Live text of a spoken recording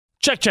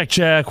Check, check,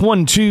 check.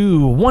 1,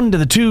 2. 1 to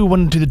the 2.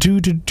 1 to the 2.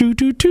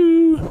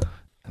 2. Hey,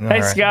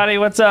 right. Scotty,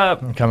 what's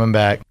up? I'm coming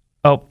back.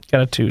 Oh,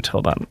 got a toot.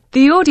 Hold on.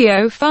 The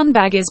audio fun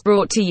bag is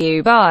brought to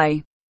you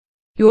by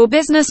your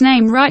business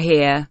name right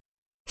here.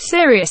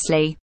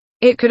 Seriously,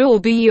 it could all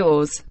be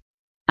yours.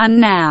 And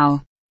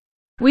now,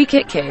 we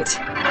kick it.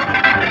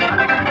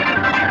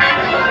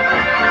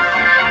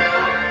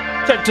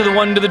 Check to the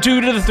 1 to the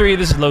 2 to the 3.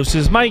 This is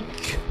Los's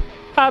Mike.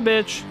 Hi,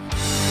 bitch.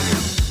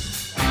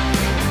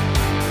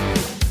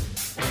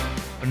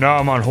 Now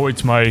I'm on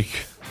Hoyt's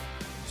mic.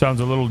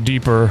 Sounds a little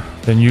deeper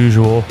than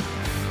usual.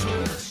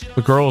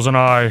 The girls and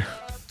I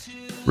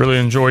really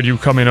enjoyed you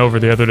coming over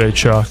the other day,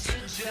 Chuck.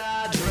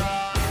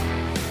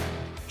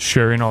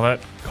 Sharing all that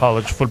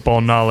college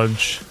football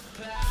knowledge.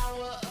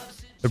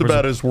 It's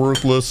about as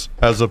worthless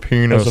as a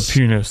penis. As a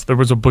penis. There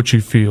was a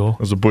butchy feel.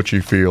 As a butchy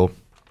feel.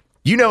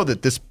 You know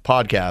that this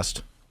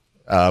podcast,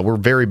 we're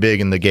very big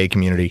in the gay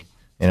community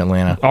in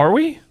Atlanta. Are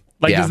we?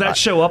 Like, Yeah, does that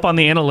show up on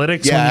the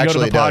analytics when you go to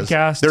the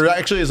podcast? There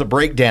actually is a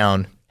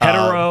breakdown.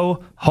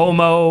 Hetero,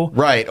 homo.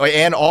 Right.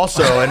 And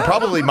also, and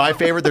probably my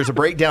favorite, there's a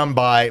breakdown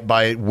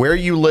by where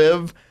you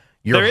live.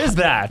 There is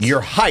that.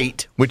 Your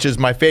height, which is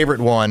my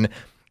favorite one.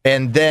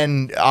 And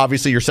then,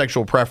 obviously, your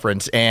sexual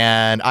preference.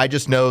 And I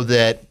just know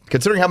that,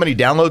 considering how many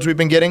downloads we've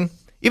been getting,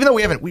 even though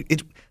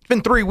it's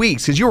been 3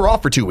 weeks, because you were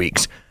off for 2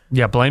 weeks.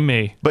 Yeah, blame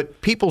me. But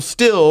people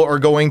still are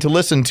going to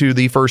listen to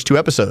the first 2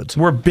 episodes.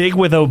 We're big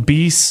with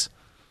obese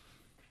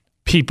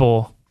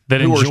people that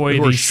who enjoy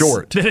are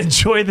short. that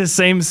enjoy the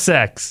same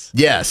sex.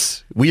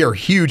 Yes, we are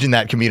huge in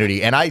that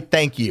community, and I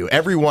thank you,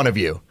 every one of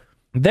you.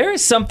 There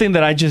is something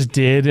that I just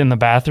did in the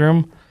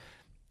bathroom.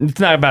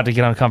 It's not about to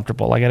get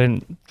uncomfortable. Like, I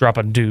didn't drop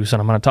a deuce,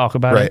 and I'm going to talk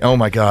about Right. it. Oh,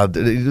 my God.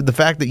 The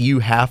fact that you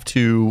have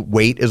to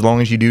wait as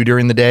long as you do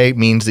during the day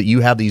means that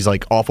you have these,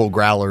 like, awful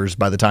growlers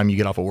by the time you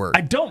get off of work.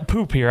 I don't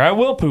poop here. I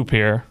will poop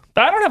here.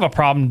 I don't have a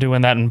problem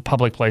doing that in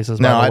public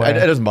places, No, by the way.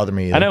 it doesn't bother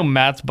me either. I know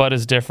Matt's butt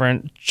is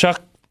different. Chuck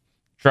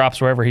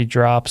drops wherever he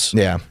drops.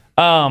 Yeah.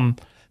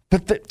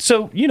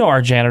 So, you know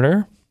our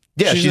janitor.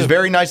 Yeah, she's a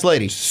very nice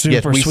lady.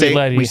 Super we sweet say,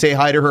 lady. We say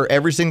hi to her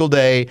every single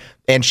day,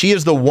 and she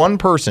is the one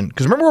person,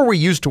 because remember where we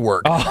used to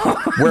work?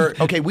 Where,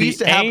 okay, we used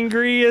to have...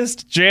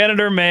 angriest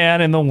janitor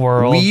man in the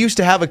world. We used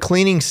to have a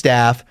cleaning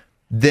staff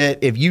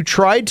that if you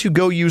tried to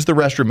go use the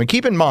restroom, and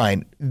keep in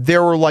mind,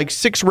 there were like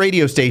 6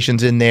 radio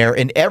stations in there,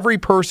 and every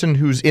person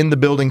who's in the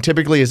building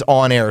typically is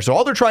on air. So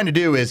all they're trying to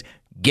do is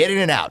get in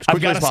and out as I've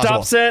quickly got as a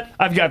possible. stop set.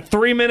 I've got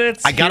 3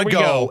 minutes. I gotta Here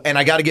we go, and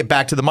I gotta get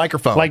back to the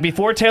microphone. Like,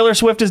 before Taylor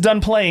Swift is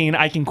done playing,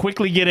 I can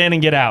quickly get in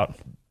and get out.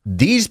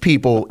 These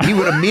people, he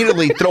would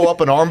immediately throw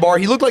up an armbar.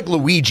 He looked like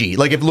Luigi.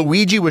 Like if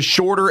Luigi was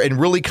shorter and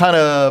really kind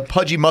of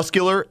pudgy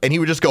muscular, and he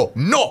would just go,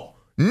 no,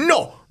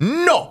 no,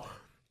 no.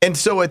 And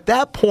so at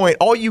that point,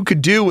 all you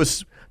could do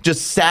was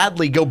just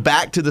sadly go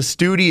back to the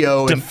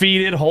studio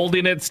Defeated,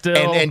 holding it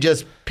still. and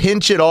just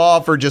pinch it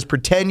off or just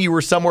pretend you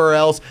were somewhere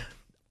else.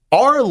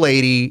 Our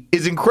lady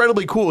is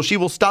incredibly cool. She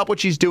will stop what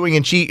she's doing,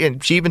 and she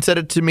even said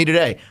it to me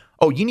today.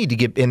 Oh, you need to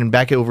get in and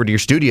back over to your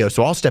studio,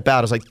 so I'll step out.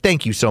 I was like,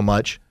 thank you so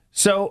much.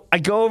 So I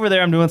go over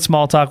there, I'm doing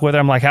small talk with her.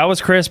 I'm like, how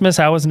was Christmas?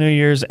 How was New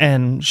Year's?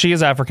 And she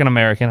is African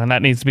American, and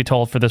that needs to be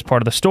told for this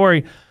part of the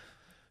story.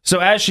 So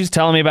as she's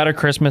telling me about her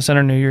Christmas and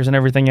her New Year's and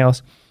everything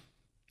else,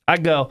 I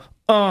go,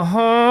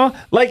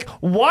 like,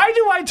 why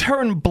do I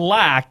turn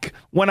black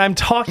when I'm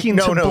talking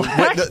to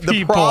black the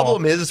people?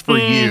 problem is for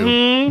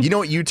you. You know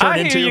what you turn I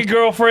into? hear you,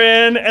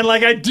 girlfriend, and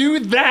like I do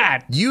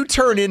that. You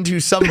turn into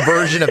some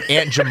version of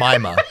Aunt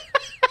Jemima.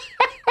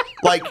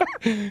 Like,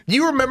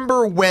 you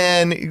remember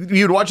when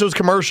you'd watch those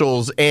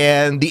commercials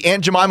and the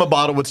Aunt Jemima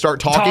bottle would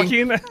start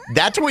talking?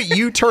 That's what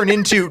you turn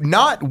into,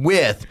 not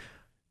with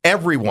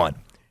everyone.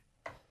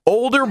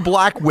 Older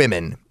black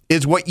women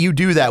is what you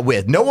do that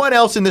with. No one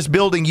else in this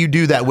building you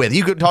do that with.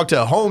 You could talk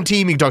to a home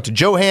team, you can talk to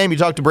Joe Ham, you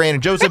talk to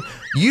Brandon Joseph.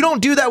 You don't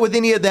do that with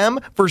any of them.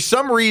 For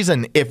some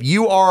reason, if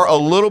you are a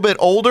little bit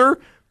older,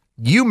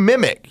 you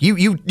mimic.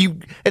 You.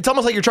 It's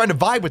almost like you're trying to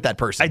vibe with that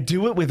person. I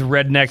do it with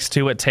rednecks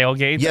too at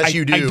tailgates. Yes,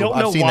 you do. I don't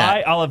know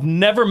why. I'll have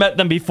never met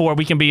them before.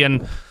 We can be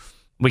in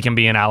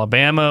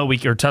Alabama,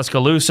 or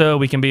Tuscaloosa.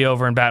 We can be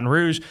over in Baton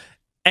Rouge,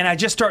 and I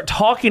just start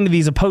talking to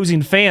these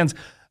opposing fans.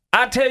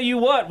 I tell you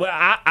what,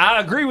 I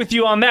agree with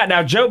you on that.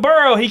 Now, Joe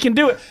Burrow, he can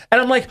do it. And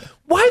I'm like,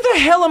 why the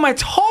hell am I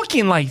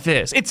talking like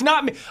this? It's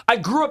not me. I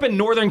grew up in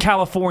Northern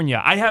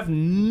California. I have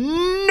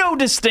no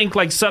distinct,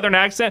 like, Southern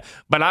accent.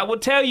 But I will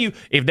tell you,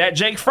 if that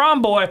Jake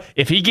Fromm boy,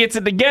 if he gets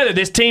it together,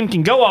 this team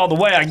can go all the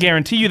way. I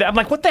guarantee you that. I'm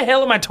like, what the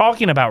hell am I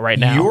talking about right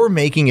now? You're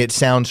making it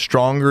sound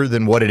stronger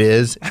than what it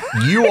is.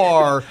 You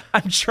are.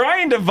 I'm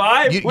trying to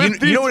vibe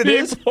with these you know what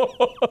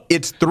people. it is?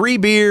 It's 3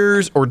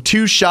 beers or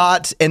 2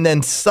 shots, and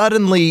then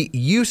suddenly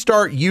you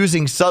start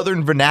using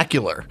Southern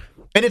vernacular.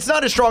 And it's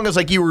not as strong as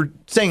like you were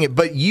saying it,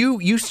 but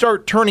you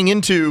start turning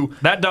into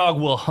that dog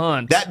will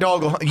hunt. That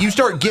dog will hunt. You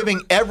start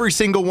giving every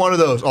single one of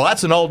those. Oh,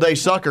 that's an all-day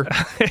sucker.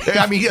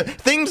 I mean,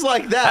 things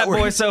like that. That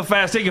boy's so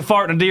fast he can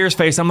fart in a deer's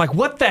face. I'm like,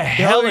 what the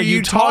hell are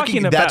you talking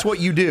about? That's what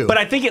you do. But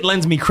I think it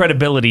lends me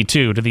credibility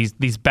too to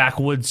these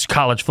backwoods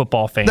college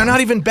football fans. They're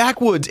not even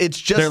backwoods.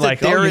 It's just they're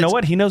like, oh, you know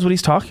what? He knows what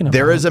he's talking about.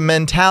 There is a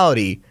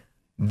mentality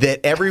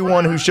that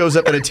everyone who shows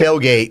up at a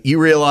tailgate, you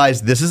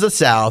realize this is the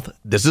South.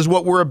 This is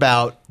what we're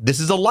about. This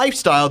is a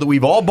lifestyle that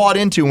we've all bought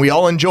into and we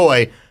all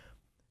enjoy.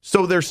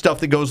 So there's stuff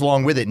that goes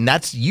along with it. And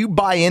that's, you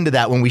buy into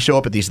that when we show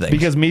up at these things.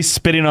 Because me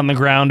spitting on the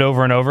ground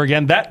over and over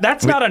again,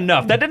 that's not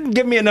enough. That didn't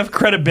give me enough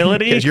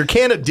credibility. Because your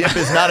can of dip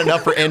is not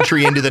enough for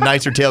entry into the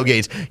nicer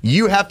tailgates.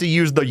 You have to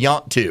use the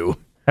Yount too.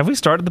 Have we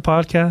started the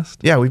podcast?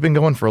 Yeah, we've been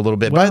going for a little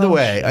bit. Well, by the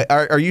way,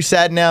 are you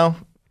sad now?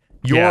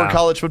 Your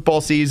college football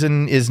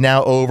season is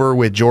now over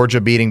with Georgia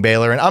beating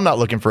Baylor, and I'm not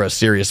looking for a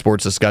serious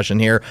sports discussion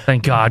here.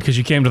 Thank God, because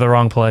you came to the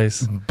wrong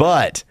place.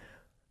 But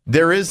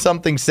there is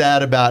something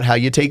sad about how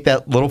you take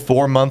that little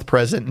 4-month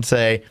present and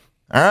say,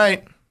 all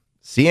right,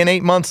 see you in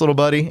 8 months, little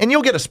buddy. And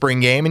you'll get a spring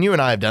game, and you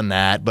and I have done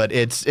that, but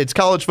it's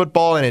college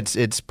football, and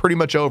it's pretty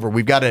much over.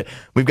 We've got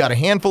a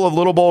handful of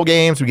little bowl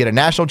games. We get a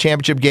national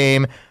championship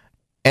game,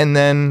 and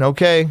then,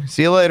 okay,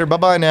 see you later.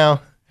 Bye-bye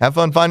now. Have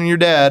fun finding your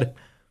dad.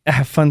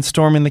 Have fun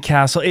storming the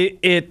castle.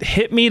 It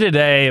hit me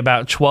today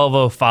about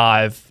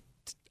 12:05.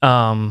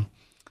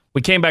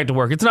 We came back to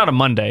work. It's not a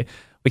Monday.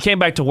 We came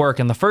back to work,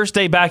 and the first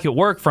day back at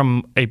work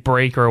from a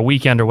break or a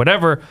weekend or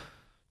whatever,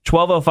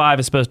 12:05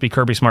 is supposed to be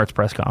Kirby Smart's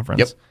press conference.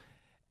 Yep.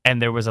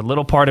 And there was a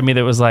little part of me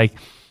that was like,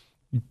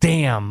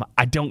 damn,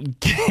 I don't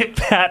get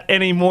that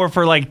anymore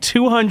for like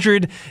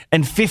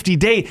 250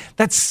 days.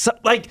 That's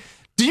like...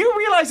 Do you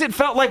realize it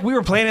felt like we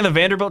were planning the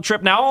Vanderbilt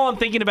trip? Now all I'm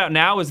thinking about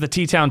now is the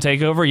T-Town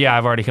Takeover. Yeah,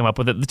 I've already come up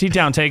with it. The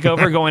T-Town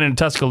Takeover going into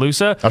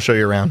Tuscaloosa. I'll show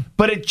you around.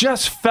 But it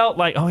just felt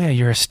like, oh yeah,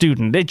 you're a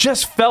student. It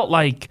just felt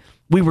like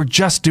we were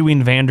just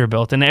doing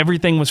Vanderbilt and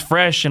everything was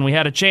fresh and we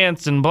had a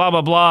chance and blah,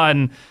 blah, blah.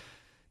 And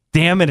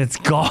damn it, it's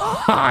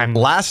gone.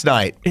 Last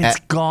night. It's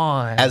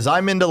gone. As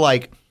I'm into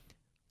like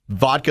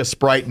vodka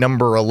Sprite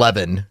number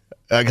 11,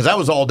 because that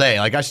was all day.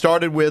 Like I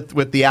started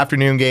with the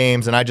afternoon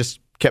games and I just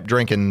kept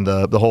drinking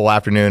the whole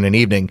afternoon and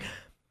evening.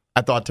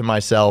 I thought to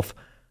myself,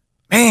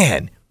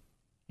 man,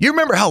 you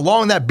remember how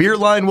long that beer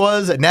line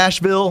was at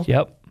Nashville?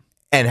 Yep.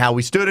 And how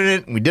we stood in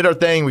it and we did our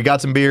thing. We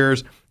got some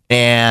beers.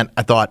 And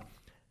I thought,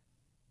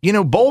 you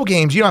know, bowl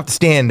games, you don't have to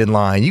stand in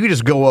line. You can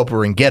just go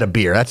over and get a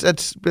beer.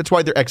 That's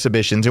why they're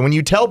exhibitions. And when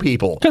you tell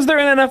people, because they're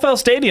in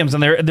NFL stadiums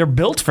and they're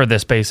built for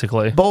this,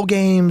 basically. Bowl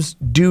games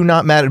do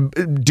not matter.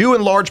 Due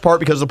in large part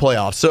because of the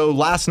playoffs. So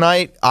last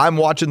night, I'm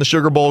watching the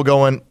Sugar Bowl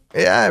going,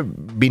 yeah,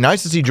 it'd be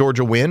nice to see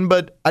Georgia win,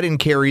 but I didn't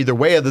care either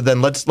way other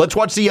than let's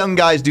watch the young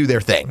guys do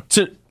their thing.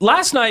 So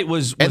last night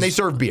was and they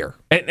serve beer.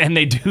 And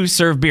they do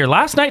serve beer.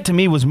 Last night to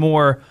me was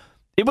more,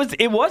 it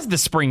was the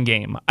spring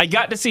game. I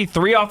got to see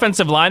 3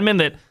 offensive linemen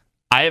that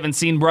I haven't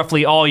seen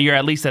roughly all year,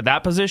 at least at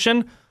that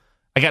position.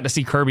 I got to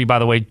see Kirby, by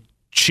the way,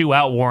 chew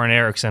out Warren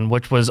Erickson,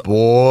 which was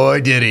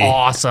boy did he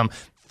awesome.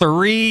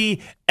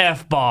 3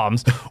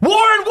 F-bombs.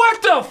 Warren,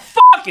 what the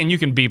fuck? And you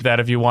can beep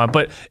that if you want,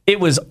 but it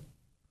was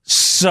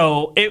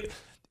so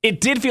it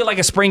did feel like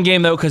a spring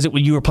game though, because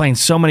you were playing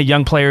so many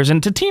young players,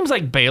 and to teams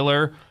like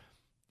Baylor,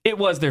 it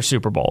was their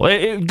Super Bowl.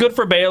 Good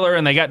for Baylor,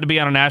 and they got to be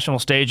on a national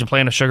stage and play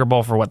in a Sugar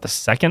Bowl for the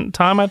second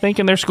time I think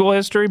in their school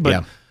history. But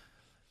yeah.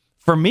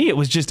 For me, it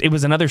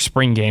was another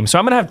spring game. So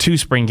I'm gonna have 2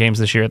 spring games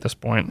this year at this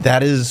point.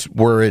 That is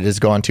where it has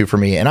gone to for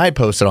me. And I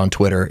posted on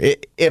Twitter,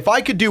 if I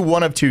could do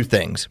one of 2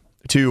 things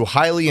to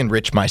highly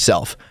enrich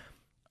myself,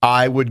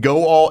 I would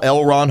go all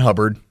L. Ron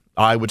Hubbard.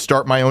 I would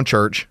start my own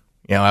church.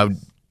 You know, I would.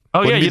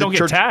 Oh, yeah, you don't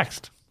get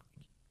taxed.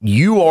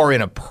 You are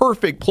in a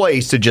perfect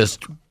place to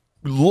just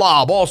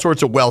lob all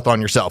sorts of wealth on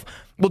yourself.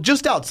 Well,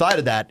 just outside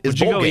of that is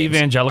bowl games. Would you go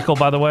evangelical,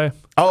 by the way?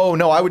 Oh,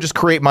 no, I would just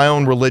create my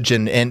own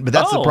religion. But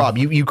that's the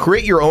problem. You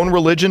create your own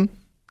religion,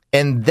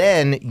 and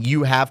then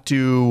you have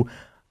to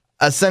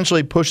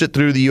essentially push it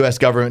through the U.S.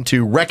 government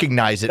to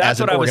recognize it as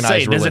an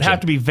organized religion. Does it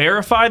have to be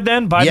verified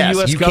then by the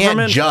U.S.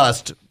 government? Yes, you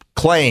can't just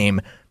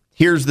claim,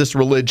 here's this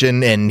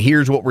religion, and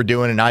here's what we're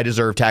doing, and I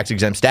deserve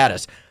tax-exempt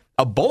status.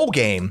 A bowl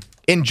game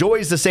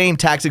enjoys the same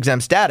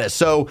tax-exempt status.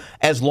 So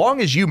as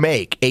long as you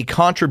make a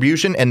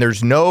contribution, and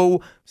there's no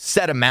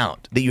set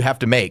amount that you have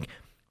to make,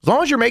 as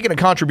long as you're making a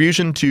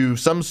contribution to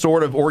some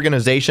sort of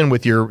organization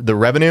with the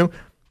revenue,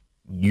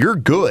 you're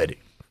good.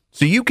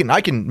 So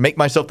I can make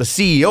myself the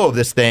CEO of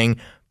this thing,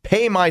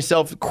 pay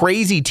myself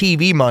crazy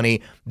TV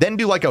money, then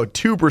do like a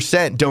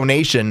 2%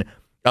 donation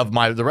of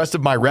the rest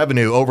of my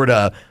revenue over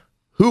to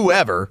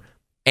whoever,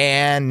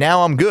 and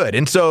now I'm good.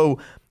 And so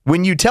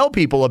when you tell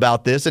people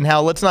about this and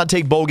how let's not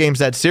take bowl games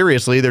that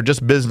seriously, they're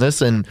just business,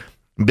 and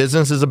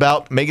business is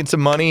about making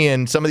some money,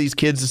 and some of these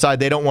kids decide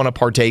they don't want to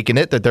partake in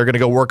it, that they're going to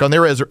go work on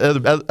their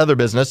other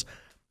business.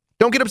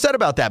 don't get upset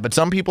about that. But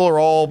some people are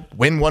all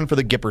win one for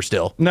the Gipper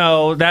still.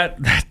 No,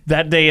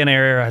 that day and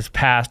era has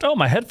passed. Oh,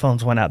 my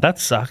headphones went out. That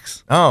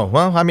sucks. Oh,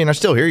 well, I mean, I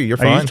still hear you. You're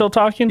fine. Are you still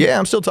talking? Yeah,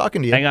 I'm still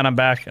talking to you. Hang on, I'm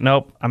back.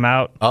 Nope, I'm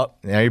out. Oh,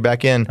 now you're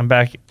back in. I'm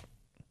back.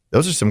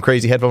 Those are some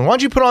crazy headphones. Why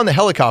don't you put on the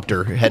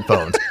helicopter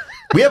headphones?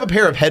 We have a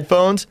pair of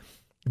headphones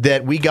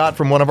that we got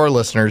from one of our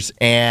listeners,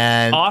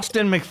 and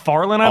Austin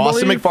McFarland, I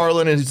believe. Austin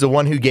McFarland is the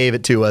one who gave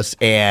it to us,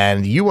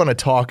 and you want to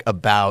talk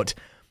about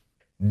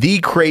the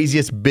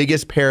craziest,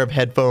 biggest pair of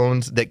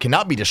headphones that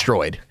cannot be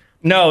destroyed.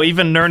 No,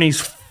 even Nerney's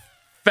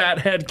fat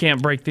head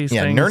can't break these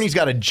things. Yeah, Nerney's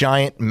got a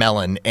giant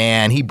melon,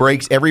 and he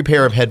breaks every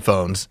pair of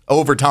headphones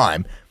over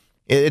time.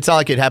 It's not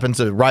like it happens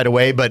right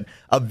away, but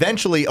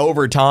eventually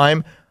over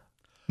time,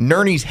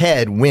 Nerney's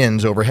head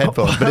wins over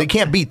headphones, but it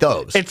can't beat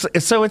those. It's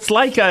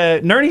like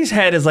Nerney's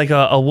head is like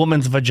a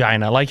woman's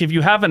vagina. Like if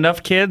you have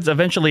enough kids,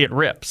 eventually it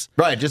rips.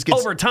 Right, just gets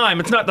over time.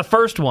 It's not the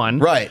first one.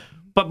 Right.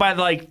 But by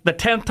like the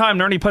 10th time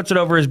Nerney puts it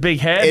over his big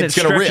head and it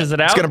stretches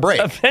it out, it's going to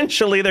break.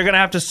 Eventually they're going to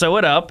have to sew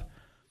it up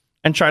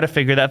and try to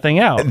figure that thing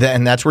out.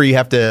 And that's where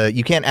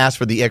you can't ask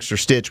for the extra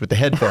stitch with the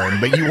headphone,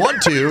 but you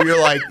want to.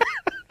 You're like,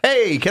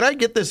 hey, can I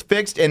get this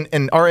fixed?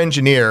 And our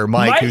engineer,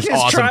 Mike, who's awesome.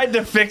 Mike has tried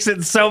to fix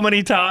it so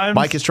many times.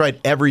 Mike has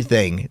tried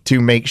everything to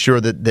make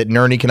sure that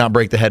Nerney cannot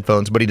break the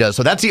headphones, but he does.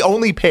 So that's the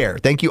only pair.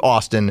 Thank you,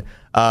 Austin,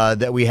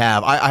 that we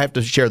have. I have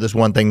to share this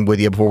one thing with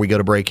you before we go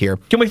to break here.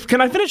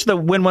 Can I finish the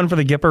win one for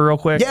the Gipper real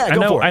quick? Yeah,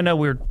 go for it. I know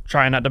we're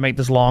trying not to make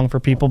this long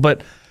for people,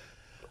 but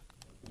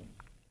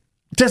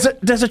does a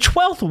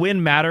 12th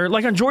win matter?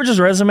 Like on Georgia's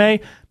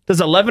resume,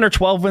 does 11 or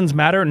 12 wins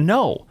matter?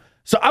 No.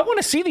 So I want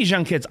to see these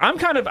young kids.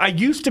 I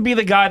used to be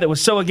the guy that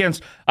was so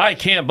against, I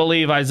can't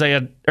believe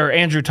Isaiah or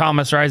Andrew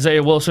Thomas or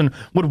Isaiah Wilson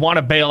would want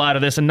to bail out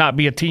of this and not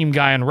be a team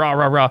guy and rah,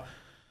 rah, rah.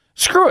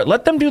 Screw it.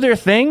 Let them do their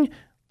thing.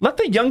 Let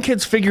the young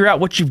kids figure out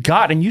what you've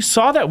got. And you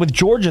saw that with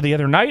Georgia the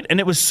other night, and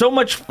it was so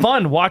much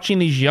fun watching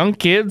these young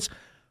kids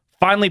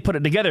finally put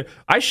it together.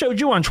 I showed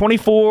you on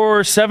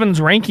 24/7's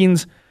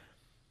rankings,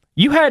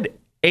 you had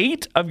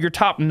 8 of your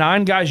top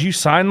 9 guys you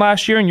signed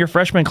last year in your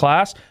freshman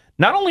class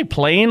not only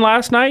playing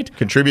last night,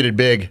 contributed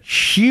big.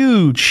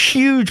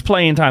 Huge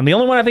playing time. The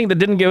only one I think that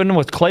didn't get in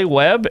was Clay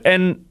Webb,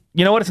 and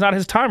you know what? It's not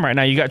his time right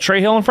now. You got Trey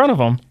Hill in front of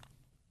him.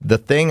 The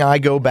thing I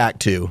go back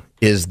to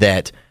is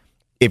that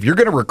if you're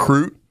going to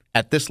recruit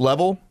at this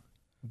level,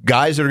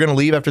 guys that are going to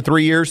leave after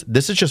 3 years,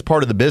 this is just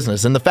part of the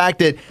business. And the fact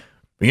that,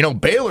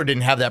 Baylor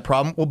didn't have that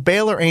problem. Well,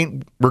 Baylor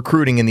ain't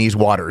recruiting in these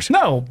waters.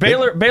 No,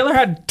 Baylor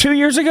had 2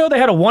 years ago, they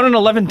had a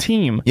 1-11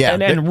 team. Yeah.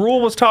 And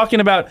Rule was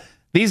talking about,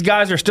 these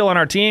guys are still on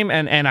our team,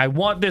 and I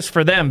want this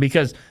for them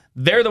because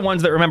they're the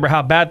ones that remember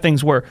how bad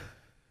things were.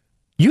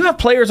 You have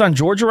players on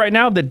Georgia right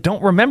now that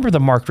don't remember the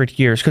Mark Richt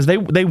years because they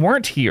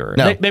weren't here.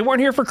 No. They weren't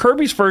here for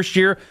Kirby's first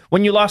year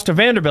when you lost to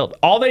Vanderbilt.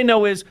 All they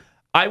know is,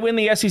 I win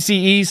the SEC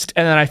East,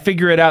 and then I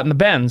figure it out in the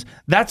Benz.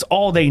 That's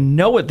all they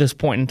know at this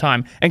point in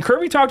time. And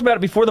Kirby talked about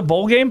it before the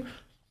bowl game.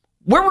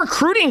 We're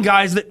recruiting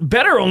guys that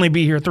better only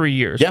be here 3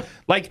 years. Yep.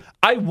 Like,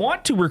 I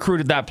want to recruit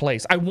at that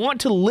place. I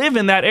want to live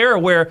in that era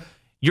where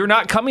you're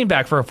not coming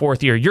back for a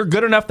 4th year. You're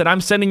good enough that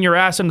I'm sending your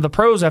ass into the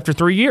pros after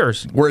 3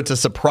 years. Where it's a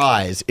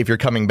surprise if you're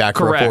coming back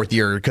for a 4th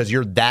year because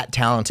you're that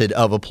talented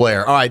of a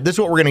player. All right, this is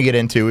what we're going to get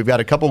into. We've got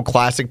a couple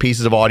classic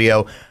pieces of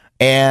audio,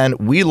 and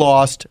we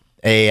lost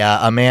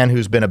a man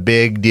who's been a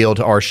big deal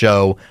to our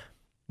show,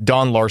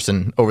 Don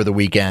Larson, over the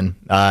weekend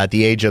at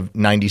the age of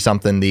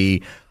 90-something,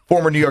 the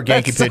former New York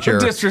Yankee pitcher.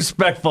 So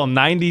disrespectful,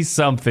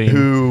 90-something.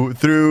 Who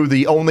threw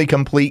the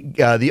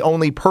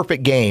only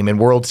perfect game in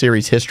World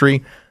Series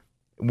history.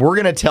 We're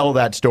going to tell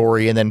that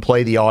story and then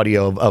play the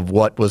audio of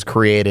what was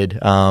created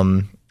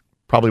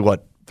probably,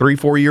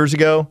 3-4 years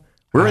ago?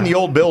 We were in the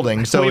old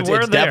building, so it's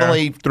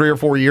definitely 3 or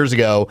 4 years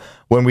ago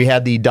when we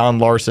had the Don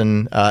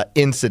Larson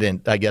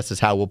incident, I guess is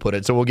how we'll put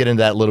it. So we'll get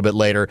into that a little bit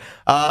later.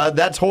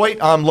 That's Hoyt.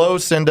 I'm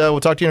Los, and we'll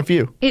talk to you in a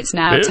few. It's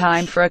now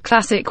time for a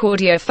classic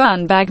audio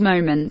fun bag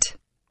moment.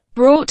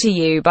 Brought to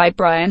you by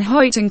Brian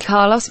Hoyt and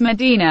Carlos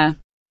Medina.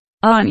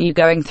 Aren't you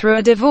going through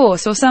a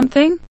divorce or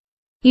something?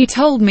 You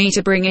told me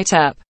to bring it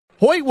up.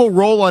 Hoyt will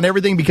roll on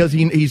everything because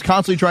he's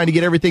constantly trying to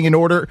get everything in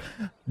order.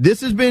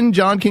 This has been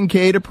John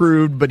Kincaid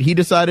approved, but he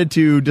decided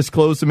to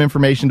disclose some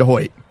information to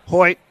Hoyt.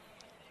 Hoyt,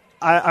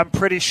 I'm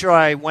pretty sure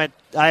I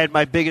had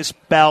my biggest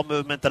bowel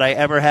movement that I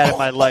ever had in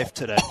my life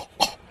today.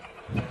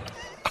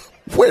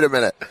 Wait a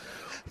minute.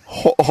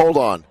 Hold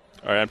on.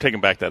 All right, I'm taking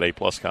back that A+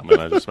 comment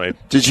I just made.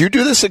 Did you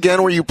do this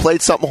again where you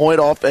played something Hoyt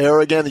off air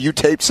again? You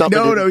taped something?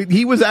 No.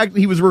 He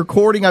was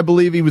recording, I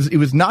believe. He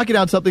was knocking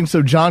out something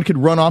so John could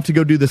run off to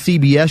go do the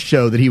CBS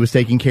show that he was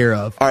taking care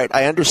of. All right,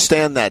 I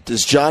understand that.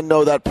 Does John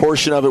know that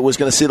portion of it was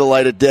going to see the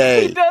light of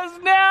day? He does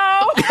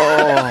now.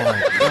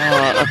 Oh,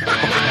 God.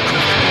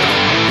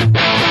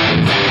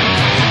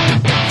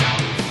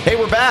 Hey,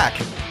 we're back.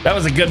 That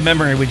was a good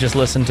memory we just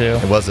listened to.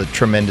 It was a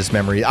tremendous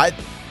memory.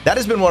 That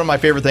has been one of my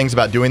favorite things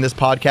about doing this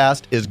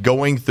podcast is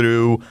going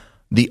through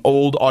the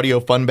old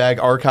Audio Fun Bag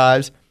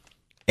archives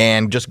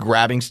and just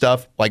grabbing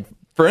stuff. Like,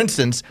 for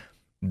instance,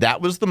 that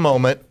was the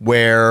moment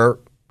where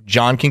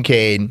John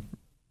Kincaid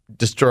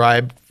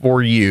described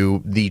for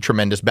you the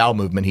tremendous bowel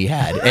movement he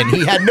had. And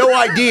he had no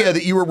idea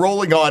that you were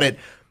rolling on it.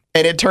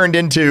 And it turned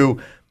into,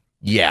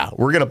 yeah,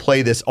 we're going to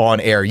play this on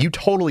air. You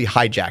totally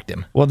hijacked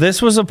him. Well,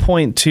 this was a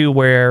point, too,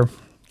 where,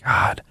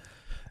 God,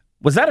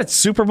 was that at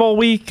Super Bowl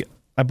week?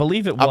 I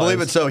believe it was. I believe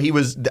it so. He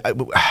was,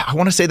 I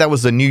want to say that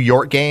was the New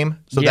York game.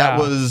 So that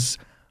was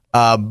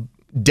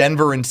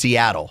Denver and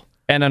Seattle.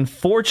 And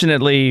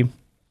unfortunately,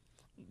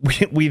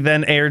 we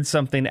then aired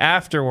something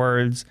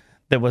afterwards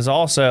that was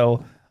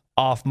also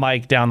off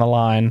mic down the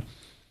line.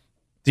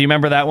 Do you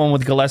remember that one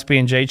with Gillespie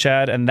and J.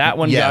 Chad? And that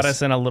one got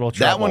us in a little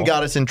trouble. That one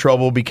got us in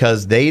trouble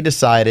because they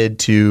decided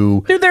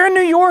to... Dude, they're in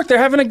New York. They're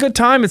having a good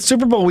time. It's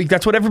Super Bowl week.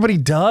 That's what everybody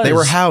does. They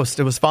were housed.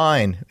 It was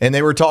fine. And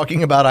they were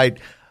talking about...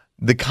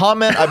 The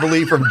comment, I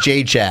believe, from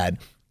J. Chad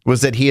was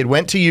that he had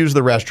went to use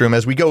the restroom,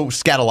 as we go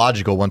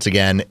scatological once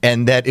again,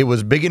 and that it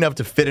was big enough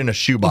to fit in a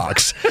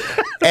shoebox.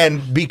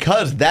 And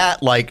because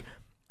that,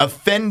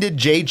 offended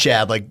J.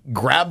 Chad,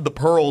 grabbed the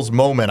pearls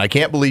moment. I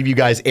can't believe you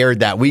guys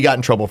aired that. We got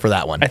in trouble for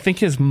that one. I think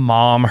his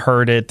mom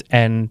heard it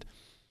and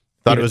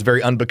thought it was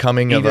very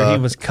unbecoming of he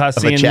was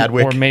cussing, of a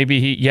Chadwick. Or maybe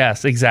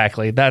yes,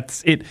 exactly.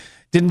 That's it.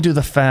 Didn't do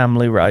the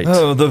family right.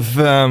 Oh, the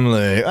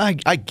family.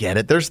 I get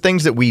it. There's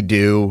things that we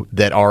do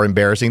that are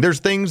embarrassing.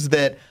 There's things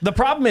that... The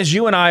problem is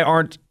you and I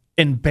aren't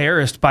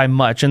embarrassed by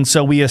much, and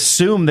so we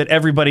assume that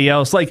everybody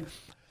else... I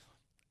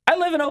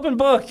live an open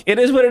book. It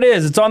is what it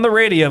is. It's on the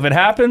radio. If it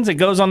happens, it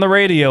goes on the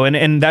radio,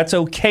 and that's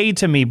okay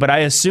to me, but I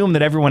assume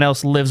that everyone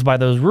else lives by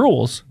those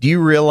rules. Do you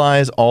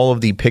realize all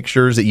of the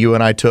pictures that you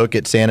and I took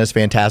at Santa's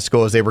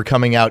Fantastical as they were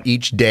coming out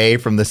each day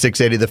from the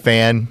 680 The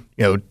Fan,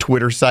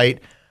 Twitter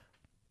site?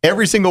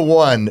 Every single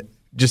one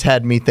just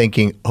had me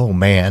thinking, oh,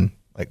 man,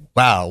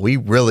 wow, we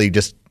really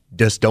just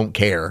don't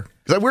care.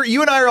 Because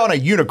you and I are on a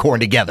unicorn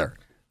together,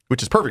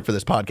 which is perfect for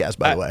this podcast,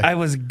 by the way. I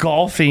was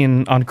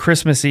golfing on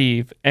Christmas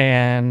Eve,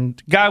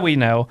 and guy we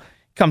know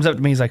comes up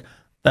to me. He's like,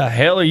 the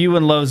hell are you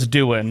and Lowe's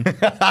doing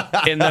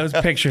in those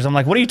pictures? I'm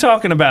like, what are you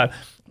talking about?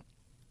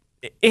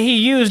 He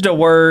used a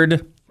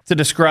word to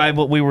describe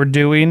what we were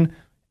doing,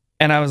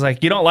 and I was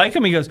like, you don't like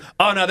them? He goes,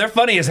 oh, no, they're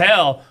funny as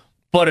hell.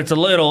 But it's a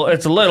little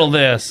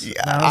this.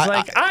 Yeah, I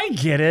was I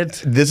get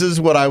it. This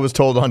is what I was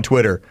told on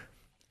Twitter.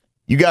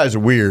 You guys are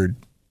weird.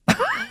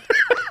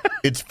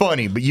 It's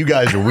funny, but you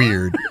guys are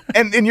weird.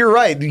 And you're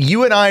right.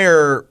 You and I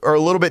are a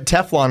little bit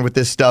Teflon with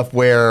this stuff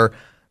where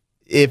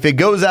if it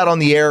goes out on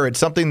the air, it's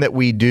something that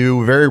we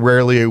do. Very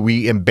rarely are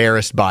we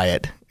embarrassed by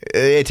it.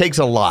 It takes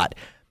a lot.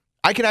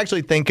 I can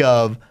actually think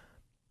of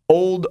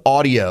old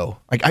audio.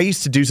 I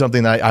used to do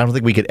something that I don't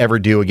think we could ever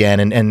do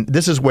again. And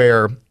this is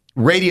where...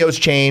 radio's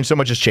changed. So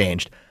much has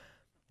changed.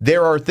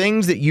 There are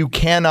things that you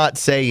cannot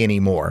say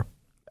anymore.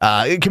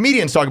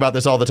 Comedians talk about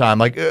this all the time.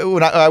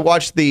 When I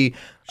watched the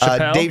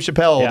Dave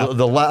Chappelle,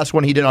 the last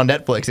one he did on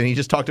Netflix, and he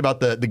just talked about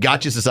the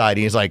Gotcha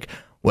Society. He's like,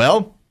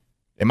 well,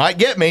 it might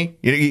get me.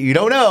 You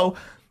don't know.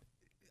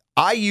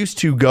 I used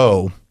to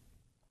go,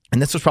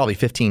 and this was probably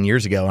 15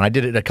 years ago, and I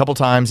did it a couple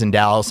times in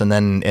Dallas, and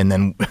then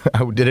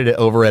I did it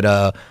over at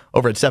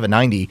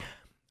 790.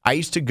 I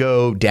used to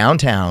go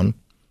downtown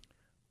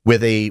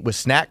with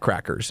snack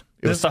crackers.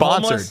 It was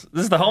sponsored.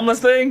 This is the homeless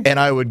thing? And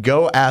I would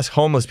go ask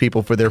homeless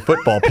people for their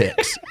football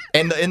picks.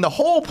 And the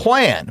whole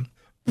plan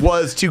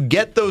was to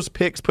get those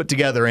picks put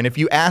together. And if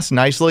you ask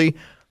nicely,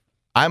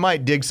 I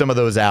might dig some of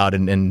those out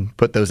and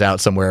put those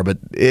out somewhere. But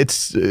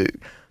it's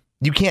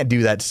you can't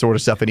do that sort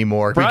of stuff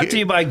anymore. Brought to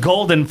you by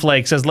Golden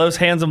Flakes, as Los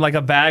hands them like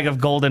a bag of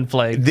Golden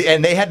Flakes.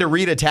 And they had to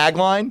read a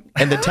tagline.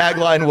 And the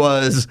tagline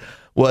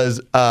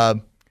was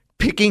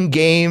picking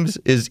games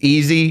is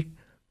easy.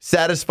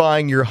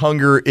 Satisfying your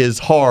hunger is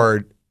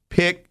hard.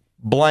 Pick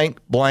blank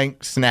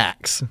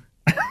snacks.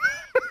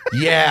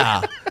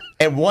 Yeah.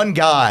 And one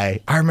guy,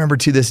 I remember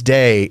to this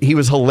day, he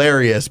was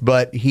hilarious,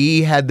 but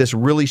he had this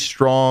really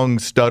strong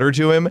stutter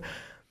to him.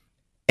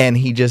 And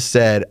he just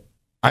said,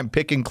 I'm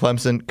picking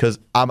Clemson because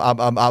I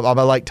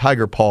like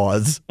Tiger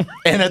Paws.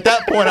 And at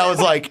that point I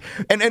was like,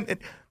 and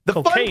the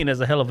cocaine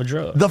is a hell of a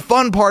drug. The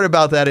fun part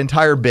about that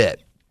entire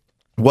bit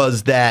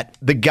was that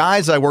the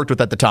guys I worked with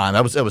at the time,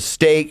 it was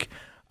Steak,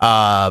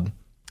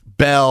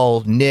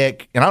 Bell,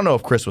 Nick, and I don't know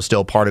if Chris was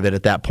still part of it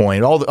at that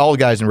point. All the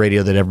guys in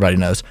radio that everybody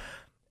knows,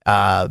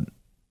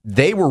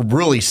 they were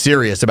really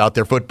serious about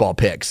their football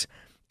picks.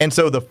 And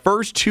so the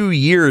first 2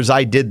 years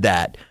I did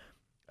that,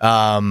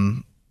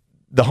 the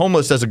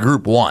homeless as a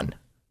group won.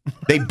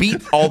 They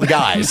beat all the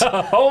guys.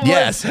 The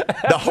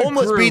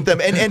homeless beat them.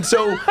 And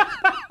so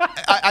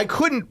I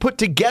couldn't put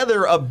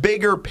together a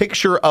bigger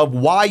picture of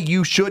why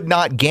you should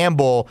not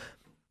gamble.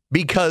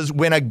 Because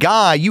when a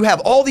guy, you have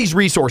all these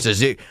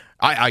resources,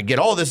 I get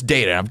all this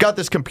data, and I've got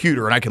this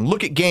computer, and I can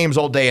look at games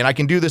all day, and I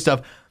can do this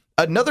stuff.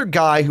 Another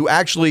guy who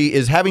actually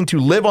is having to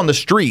live on the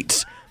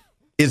streets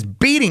is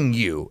beating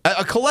you.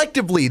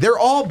 Collectively, they're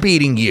all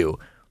beating you.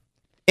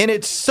 And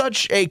it's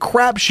such a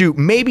crapshoot.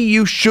 Maybe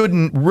you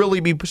shouldn't really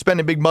be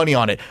spending big money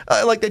on it.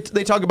 Like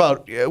they talk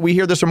about, we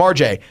hear this from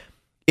RJ.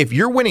 If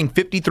you're winning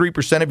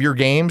 53% of your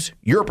games,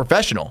 you're a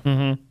professional.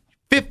 Mm-hmm.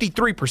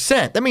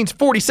 53%. That means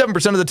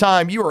 47% of the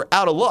time you are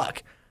out of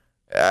luck.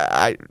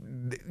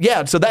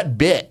 So that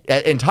bit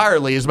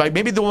entirely is like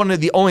maybe one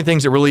of the only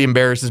things that really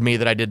embarrasses me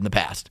that I did in the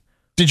past.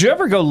 Did you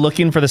ever go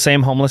looking for the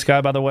same homeless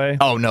guy, by the way?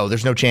 Oh, no,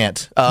 there's no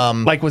chance.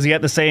 Like, was he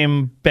at the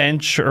same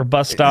bench or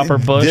bus stop or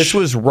bush? This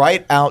was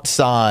right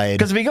outside.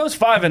 Because if he goes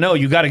 5-0,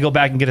 you got to go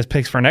back and get his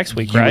picks for next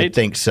week, You right? would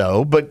think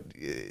so, but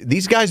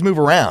these guys move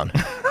around.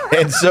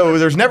 And so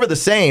there's never the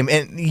same.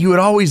 And you would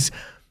always,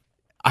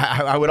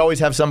 I would always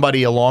have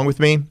somebody along with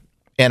me,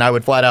 and I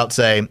would flat out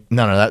say,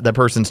 no, that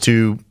person's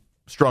too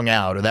strung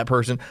out, or that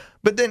person.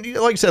 But then,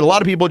 like I said, a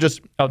lot of people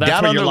just that's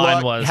down where on your their line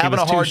luck, was. having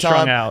He was a hard too strung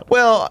time. out.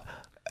 Well,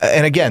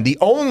 and again, the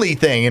only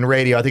thing in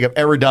radio I think I've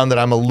ever done that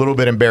I'm a little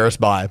bit embarrassed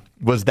by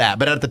was that.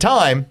 But at the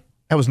time,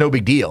 that was no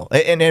big deal.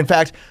 And in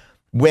fact,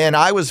 when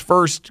I was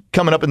first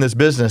coming up in this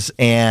business,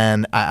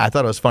 and I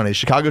thought it was funny, the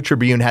Chicago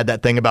Tribune had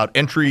that thing about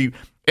entry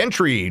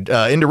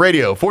into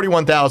radio,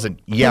 41,000.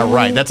 Yeah,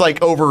 right. That's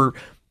like over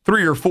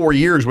 3 or 4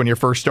 years when you're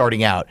first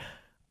starting out.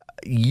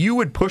 You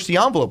would push the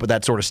envelope with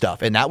that sort of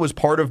stuff, and that was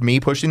part of me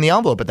pushing the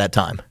envelope at that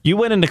time. You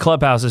went into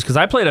clubhouses because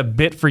I played a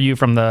bit for you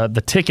from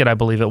the ticket, I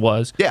believe it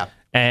was. Yeah.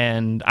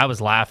 And I was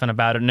laughing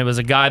about it, and it was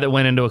a guy that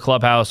went into a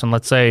clubhouse, and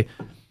let's say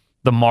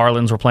the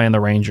Marlins were playing the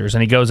Rangers,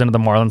 and he goes into the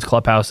Marlins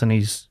clubhouse, and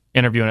he's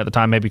interviewing at the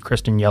time maybe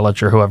Kristen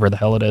Yelich or whoever the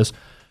hell it is,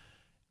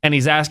 and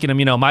he's asking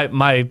him,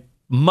 my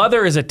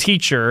mother is a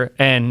teacher,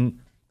 and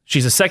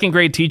she's a second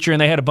grade teacher,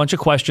 and they had a bunch of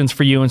questions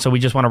for you, and so we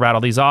just want to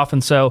rattle these off,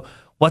 and so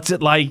what's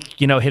it like,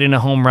 hitting a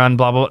home run,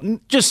 blah, blah, blah.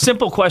 Just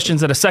simple questions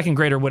that a second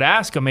grader would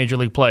ask a major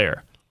league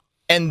player.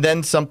 And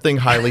then something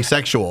highly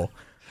sexual.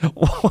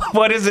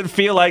 What does it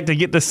feel like to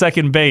get to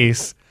second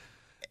base?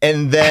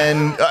 And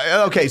then,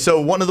 okay,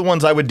 so one of the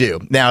ones I would do.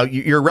 Now,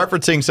 you're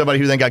referencing somebody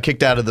who then got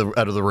kicked out of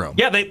the room.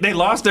 Yeah, they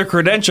lost their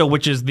credential,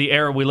 which is the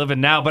era we live in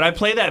now. But I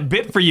play that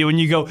bit for you, and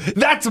you go,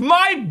 "That's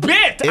my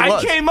bit.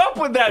 I came up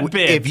with that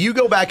bit." If you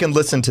go back and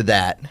listen to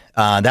that,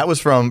 that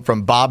was from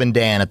Bob and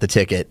Dan at the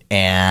Ticket,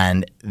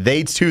 and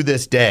they to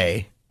this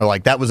day are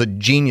like, that was a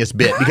genius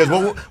bit, because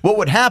what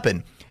would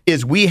happen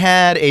is we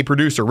had a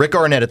producer, Rick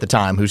Arnett at the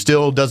time, who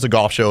still does the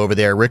golf show over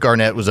there. Rick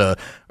Arnett was a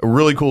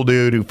really cool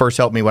dude who first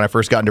helped me when I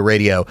first got into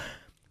radio.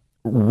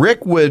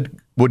 Rick would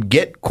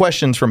get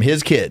questions from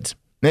his kids.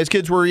 And his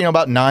kids were,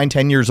 about 9,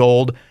 10 years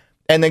old,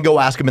 and then go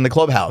ask him in the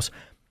clubhouse.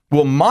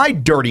 Well, my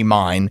dirty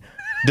mind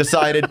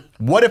decided,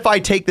 what if I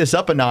take this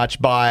up a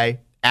notch by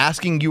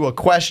asking you a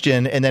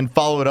question and then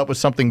follow it up with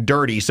something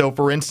dirty? So,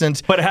 for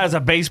instance... But it has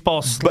a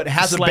baseball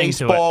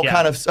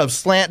kind of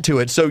slant to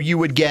it. So you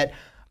would get...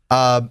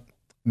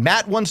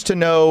 Matt wants to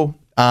know,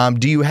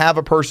 do you have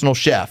a personal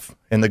chef?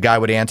 And the guy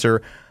would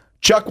answer,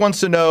 Chuck wants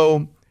to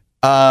know,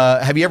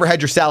 have you ever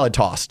had your salad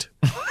tossed?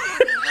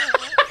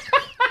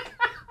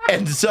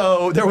 And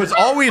so there was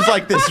always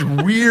like this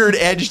weird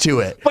edge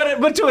to it.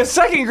 But to a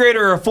second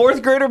grader or a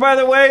fourth grader, by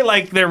the way,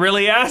 like they're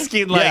really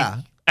asking, like,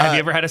 have you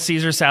ever had a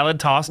Caesar salad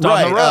tossed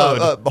on the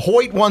road?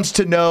 Hoyt wants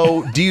to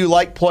know, do you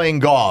like playing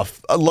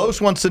golf?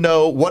 Los wants to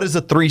know, what is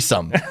a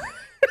threesome?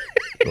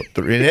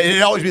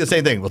 It'd always be the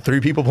same thing. Well, 3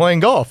 people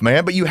playing golf,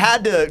 man. But you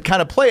had to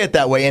kind of play it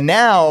that way. And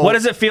now... What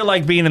does it feel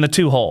like being in the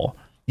 2-hole?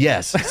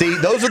 Yes. See,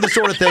 those are the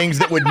sort of things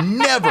that would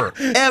never,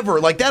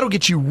 ever... Like, that'll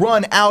get you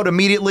run out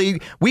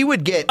immediately. We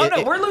would get...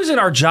 We're losing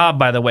our job,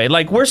 by the way.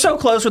 Like, we're so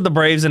close with the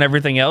Braves and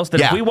everything else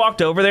that if we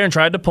walked over there and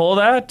tried to pull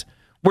that,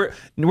 we're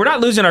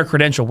not losing our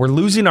credential. We're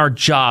losing our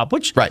job,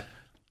 which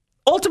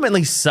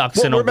ultimately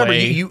sucks in a remember,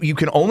 way. You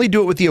can only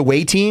do it with the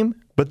away team.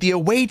 But the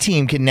away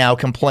team can now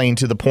complain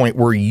to the point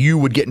where you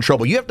would get in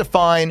trouble. You have to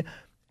find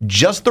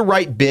just the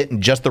right bit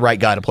and just the right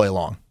guy to play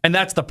along. And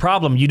that's the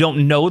problem. You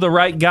don't know the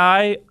right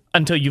guy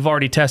until you've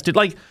already tested.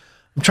 Like,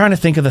 I'm trying to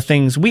think of the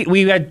things.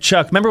 We had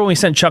Chuck. Remember when we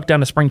sent Chuck down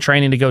to spring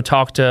training to go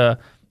talk to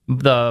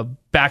the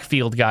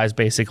backfield guys,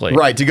 basically?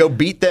 Right, to go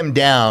beat them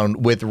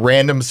down with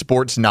random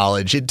sports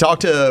knowledge. He'd talk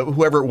to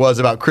whoever it was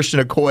about Christian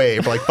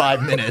Okoye for like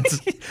 5 minutes.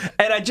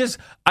 And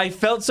I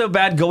felt so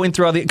bad going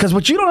through all because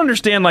what you don't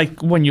understand,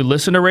 like when you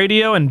listen to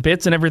radio and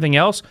bits and everything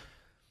else,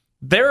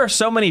 there are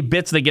so many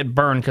bits that get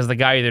burned because the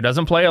guy either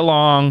doesn't play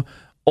along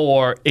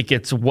or it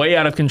gets way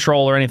out of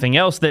control or anything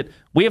else that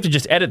we have to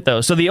just edit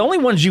those. So the only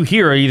ones you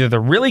hear are either the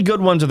really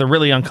good ones or the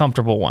really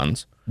uncomfortable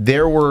ones.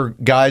 There were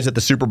guys at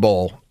the Super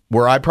Bowl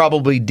where I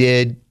probably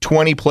did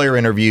 20 player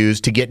interviews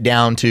to get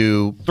down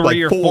to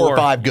 3 or 4 or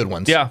 5 good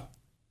ones. Yeah.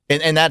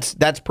 And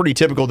that's pretty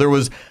typical. There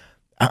was,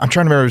 I'm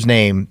trying to remember his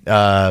name.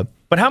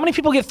 But how many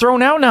people get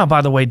thrown out now,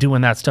 by the way,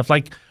 doing that stuff?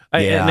 Like,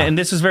 and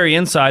this is very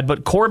inside,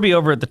 but Corby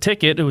over at the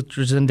Ticket, which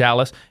was in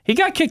Dallas, he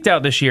got kicked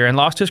out this year and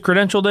lost his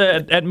credential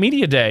at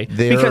Media Day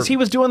because he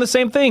was doing the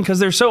same thing because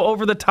they're so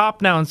over the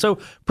top now and so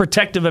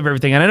protective of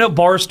everything. And I know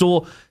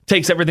Barstool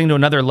takes everything to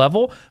another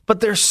level, but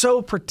they're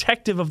so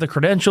protective of the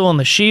credential and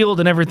the shield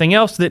and everything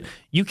else that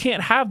you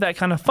can't have that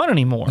kind of fun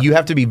anymore. You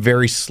have to be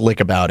very slick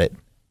about it.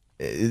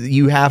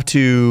 You have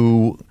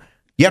to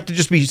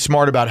just be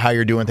smart about how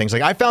you're doing things.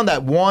 Like I found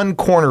that one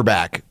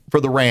cornerback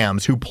for the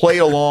Rams who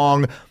played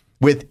along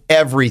with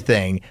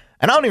everything.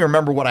 And I don't even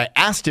remember what I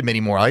asked him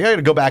anymore. I got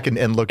to go back and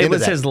look into that. It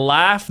was his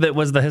laugh that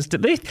was the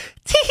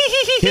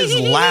his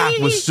laugh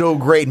was so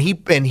great,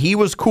 and he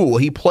was cool.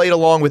 He played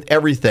along with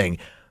everything.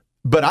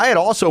 But I had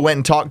also went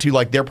and talked to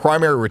like their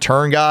primary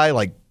return guy,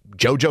 like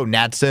JoJo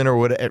Natson or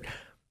whatever.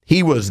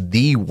 He was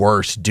the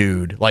worst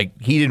dude. Like,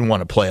 he didn't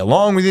want to play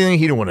along with anything.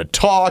 He didn't want to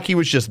talk. He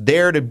was just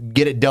there to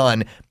get it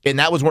done. And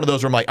that was one of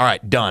those where I'm like, all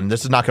right, done.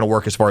 This is not going to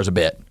work as far as a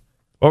bit.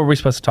 What were we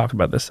supposed to talk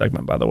about this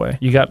segment, by the way?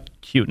 You got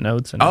cute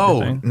notes and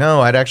everything. Oh,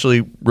 no. I'd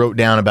actually wrote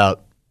down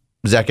about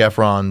Zac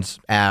Efron's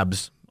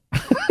abs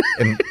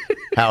and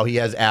how he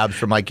has abs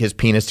from like his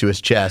penis to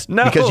his chest.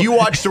 No. Because you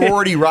watched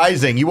Sorority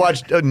Rising. You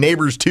watched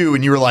Neighbors 2,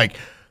 and you were like,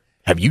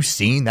 have you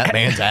seen that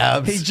man's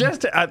abs? He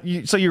just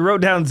so you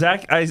wrote down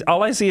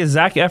all I see is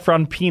Zac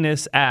Efron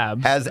penis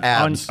abs. Has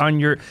abs on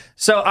your.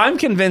 So I'm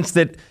convinced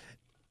that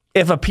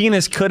if a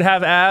penis could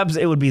have abs,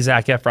 it would be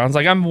Zac Efron's.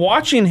 Like, I'm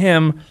watching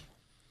him.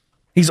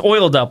 He's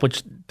oiled up,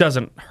 which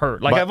doesn't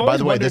hurt. Like, by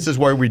the way, this is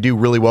where we do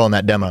really well in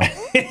that demo.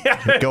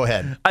 Go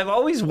ahead. I've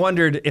always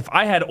wondered if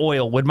I had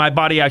oil, would my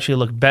body actually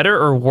look better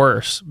or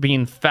worse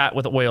being fat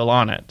with oil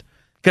on it?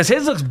 Because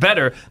his looks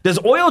better. Does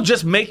oil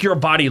just make your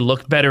body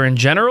look better in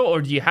general,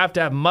 or do you have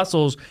to have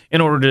muscles in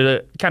order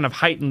to kind of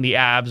heighten the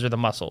abs or the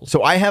muscles?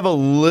 So I have a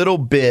little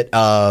bit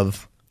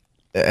of.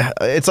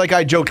 It's like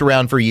I joked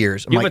around for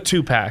years. You have a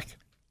 2-pack.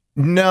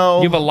 No,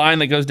 you have a line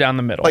that goes down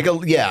the middle.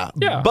 Yeah.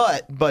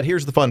 But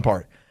here's the fun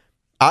part.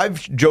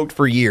 I've joked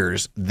for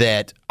years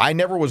that I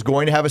never was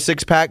going to have a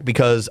 6-pack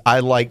because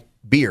I like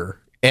beer.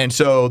 And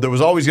so there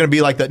was always going to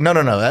be like that, no,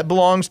 that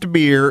belongs to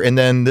beer, and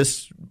then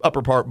this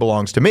upper part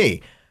belongs to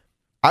me.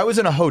 I was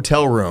in a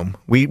hotel room.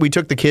 We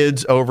took the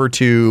kids over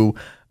to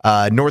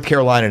North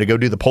Carolina to go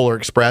do the Polar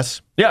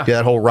Express. Yeah. Do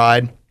that whole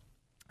ride.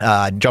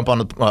 Jump on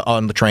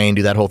the train,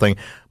 do that whole thing.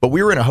 But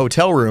we were in a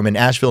hotel room in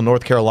Asheville,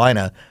 North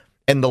Carolina,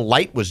 and the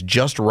light was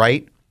just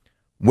right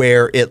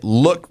where it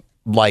looked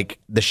like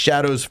the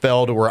shadows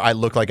fell to where I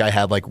looked like I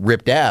had like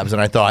ripped abs.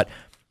 And I thought,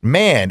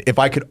 man, if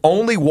I could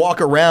only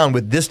walk around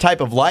with this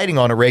type of lighting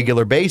on a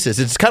regular basis,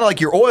 it's kind of like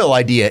your oil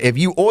idea. If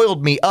you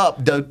oiled me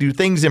up, do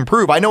things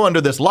improve? I know under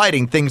this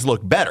lighting, things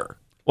look better.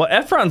 Well,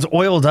 Efron's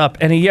oiled up,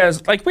 and he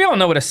has, like, we all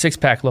know what a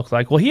 6-pack looks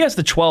like. Well, he has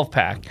the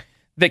 12-pack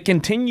that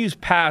continues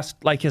past,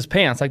 like, his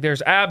pants. Like,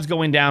 there's abs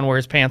going down where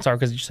his pants are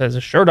because he just has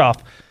his shirt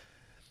off.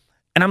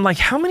 And I'm like,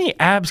 how many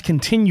abs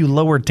continue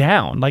lower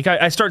down? Like,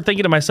 I start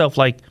thinking to myself,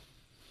 like,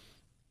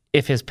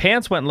 if his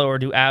pants went lower,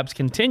 do abs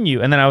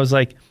continue? And then I was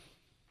like,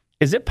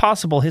 is it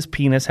possible his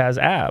penis has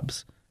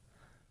abs?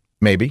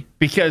 Maybe.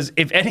 Because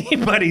if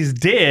anybody's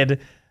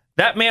did,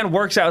 that man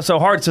works out so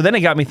hard. So then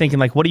it got me thinking,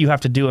 like, what do you have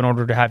to do in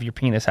order to have your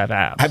penis have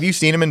abs? Have you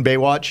seen him in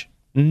Baywatch?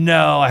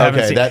 No, I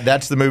haven't seen it.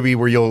 That's the movie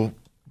where you'll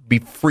be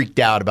freaked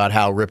out about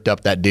how ripped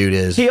up that dude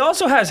is. He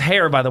also has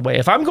hair, by the way.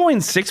 If I'm going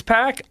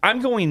 6-pack,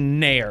 I'm going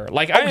nair.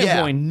 Like, I am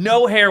going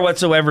no hair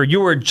whatsoever.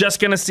 You are just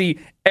going to see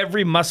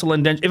every muscle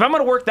and dent. If I'm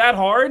going to work that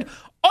hard,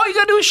 all you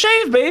got to do is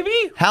shave,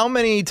 baby. How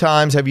many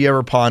times have you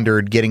ever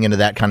pondered getting into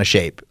that kind of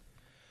shape?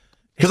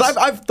 Because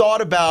I've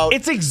thought about...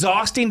 It's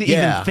exhausting to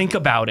even think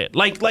about it.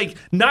 Like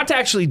not to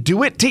actually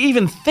do it, to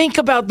even think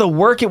about the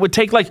work it would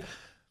take. Like,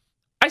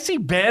 I see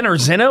Ben and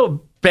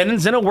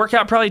Zeno work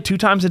out probably 2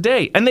 times a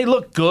day, and they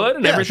look good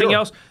and everything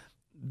else.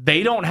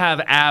 They don't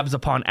have abs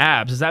upon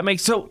abs. Does that make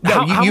so?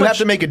 No, you have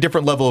to make a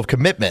different level of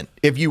commitment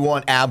if you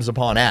want abs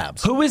upon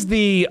abs. Who is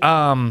the...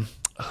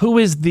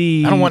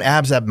 I don't want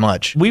abs that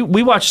much. We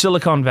watched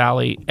Silicon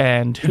Valley,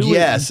 and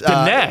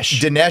Dinesh.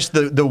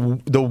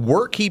 Dinesh, the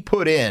work he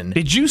put in.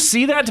 Did you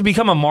see that to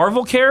become a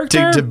Marvel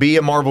character? To be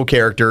a Marvel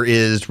character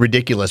is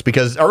ridiculous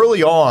because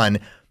early on,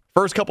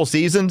 first couple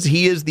seasons,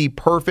 he is the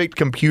perfect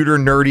computer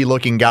nerdy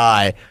looking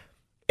guy.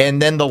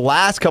 And then the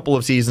last couple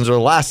of seasons, or the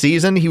last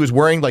season, he was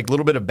wearing like a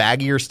little bit of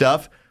baggier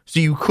stuff, so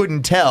you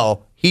couldn't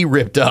tell he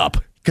ripped up.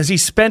 Because he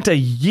spent a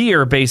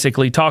year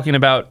basically talking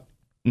about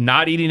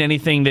not eating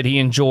anything that he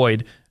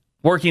enjoyed,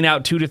 working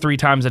out 2 to 3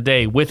 times a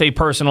day with a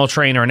personal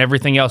trainer and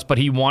everything else, but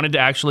he wanted to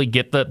actually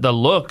get the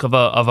look of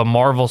a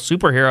Marvel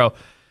superhero.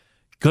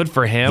 Good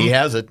for him. He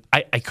has it.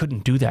 I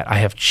couldn't do that. I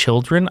have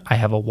children. I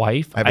have a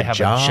wife. I have a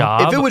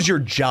job. If it was your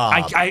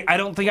job. I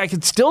don't think I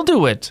could still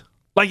do it.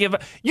 Like, if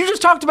you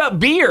just talked about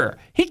beer.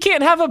 He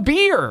can't have a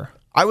beer.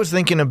 I was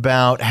thinking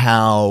about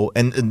how,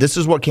 and this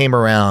is what came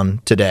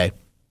around today.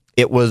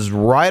 It was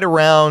right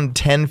around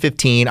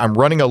 10:15. I'm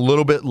running a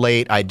little bit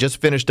late. I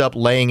just finished up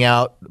laying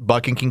out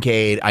Buck and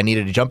Kincaid. I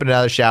needed to jump in and out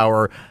of the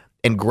shower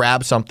and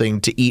grab something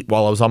to eat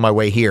while I was on my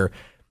way here.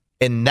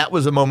 And that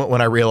was a moment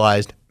when I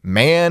realized,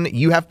 man,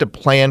 you have to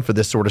plan for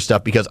this sort of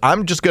stuff because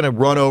I'm just going to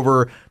run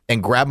over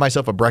and grab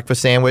myself a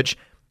breakfast sandwich.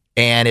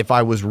 And if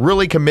I was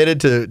really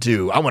committed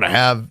to I want to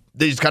have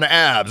these kind of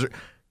abs,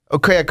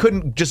 okay, I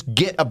couldn't just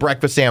get a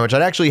breakfast sandwich.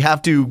 I'd actually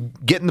have to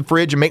get in the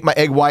fridge and make my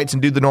egg whites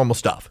and do the normal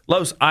stuff.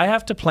 Los, I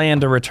have to plan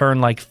to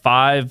return like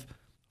 5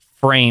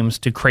 frames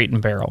to Crate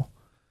and Barrel.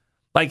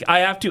 Like, I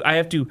have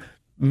to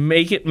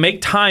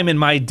make time in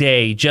my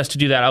day just to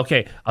do that.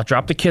 Okay, I'll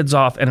drop the kids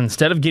off, and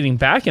instead of getting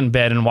back in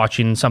bed and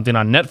watching something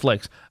on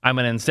Netflix, I'm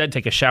going to instead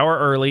take a shower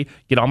early,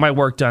 get all my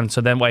work done, so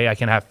then way I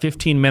can have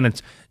 15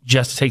 minutes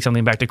just to take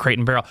something back to Crate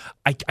and Barrel.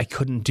 I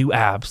couldn't do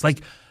abs.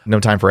 Like, No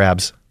time for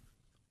abs.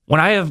 when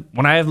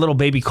I have little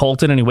baby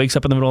Colton and he wakes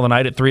up in the middle of the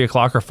night at 3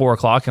 o'clock or 4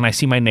 o'clock and I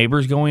see my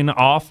neighbors going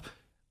off,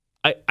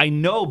 I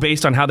know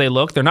based on how they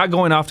look, they're not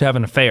going off to have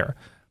an affair.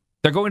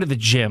 They're going to the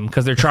gym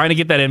because they're trying to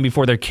get that in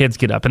before their kids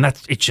get up, and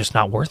it's just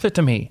not worth it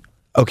to me.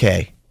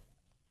 Okay.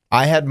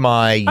 I had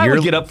my I would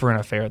yearly get up for an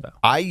affair, though.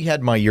 I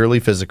had my yearly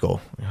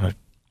physical.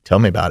 Tell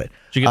me about it.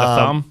 Did you get the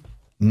thumb?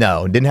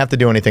 No, didn't have to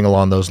do anything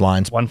along those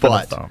lines. One for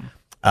but, the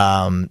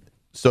thumb.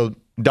 So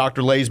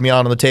doctor lays me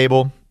on the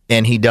table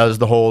and he does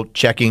the whole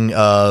checking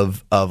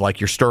of like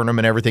your sternum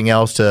and everything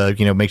else to,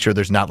 make sure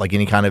there's not like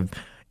any kind of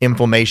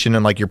inflammation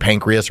in like your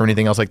pancreas or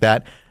anything else like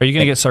that. Are you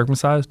going to get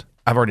circumcised?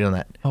 I've already done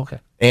that. Okay.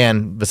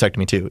 And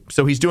vasectomy too.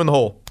 So he's doing the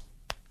whole,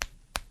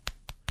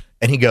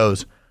 and he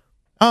goes,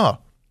 "Oh,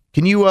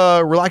 can you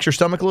relax your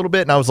stomach a little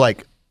bit?" And I was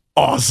like,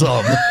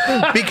 "Awesome,"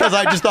 because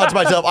I just thought to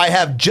myself, I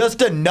have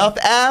just enough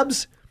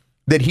abs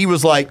that he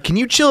was like, "Can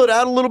you chill it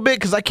out a little bit?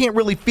 Because I can't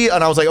really feel."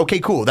 And I was like, "Okay,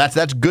 cool.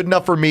 That's good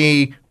enough for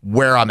me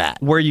where I'm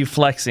at." Were you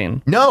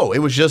flexing? No, it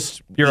was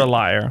just You're a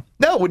liar.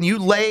 no. When you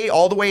lay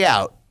all the way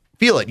out,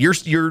 feel it.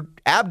 Your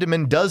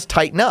abdomen does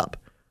tighten up.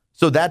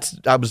 So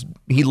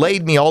he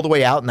laid me all the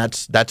way out, and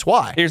that's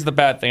why. Here's the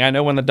bad thing. I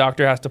know when the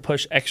doctor has to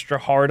push extra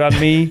hard on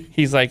me,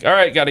 he's like, all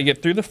right, got to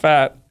get through the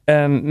fat.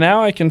 And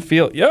now I can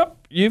feel, yep,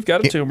 you've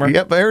got a tumor.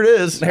 Yep, there it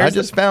is. I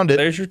just found it.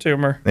 There's your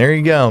tumor. There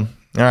you go.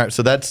 All right,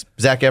 so that's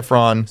Zac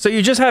Efron. So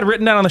you just had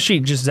written down on the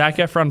sheet, just Zac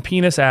Efron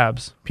penis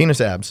abs.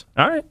 Penis abs.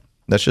 All right.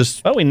 That's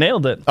just. Oh, we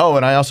nailed it. Oh,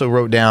 and I also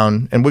wrote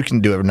down, and we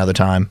can do it another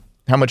time.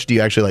 How much do you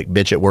actually like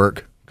bitch at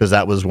work? Because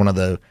that was one of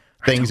the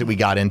things that we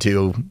got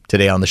into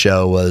today on the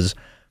show was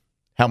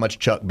how much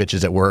Chuck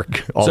bitches at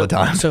work all the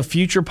time. So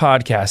future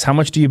podcasts, how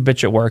much do you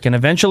bitch at work? And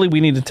eventually we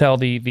need to tell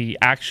the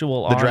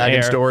actual The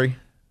dragon story.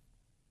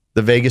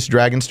 The Vegas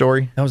dragon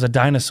story. That was a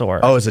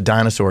dinosaur. Oh, it's a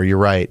dinosaur. You're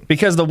right.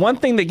 Because the one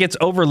thing that gets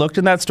overlooked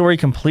in that story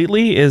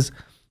completely is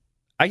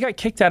I got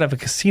kicked out of a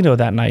casino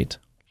that night.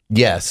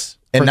 Yes.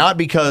 And not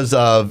because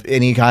of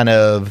any kind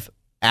of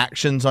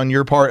actions on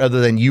your part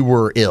other than you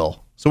were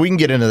ill. So we can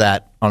get into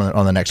that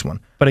on the next one.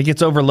 But it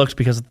gets overlooked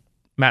because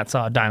Matt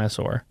saw a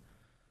dinosaur.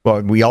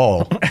 Well, we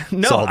all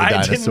No, saw the I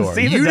dinosaur. didn't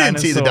see the You didn't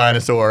see the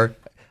dinosaur.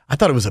 I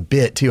thought it was a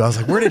bit too. I was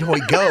like, where did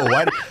Hoyt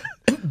go?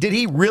 Did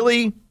he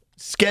really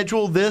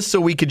schedule this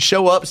so we could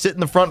show up, sit in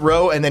the front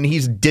row, and then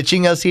he's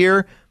ditching us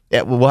here?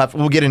 Yeah,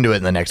 we'll get into it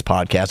in the next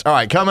podcast. All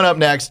right, coming up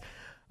next,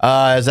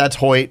 as that's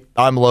Hoyt,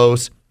 I'm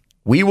Los.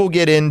 We will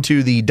get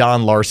into the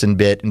Don Larson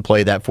bit and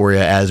play that for you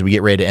as we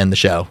get ready to end the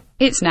show.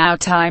 It's now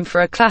time for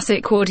a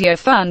classic audio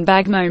fun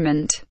bag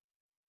moment.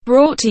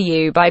 Brought to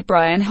you by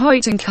Brian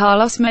Hoyt and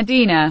Carlos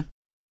Medina.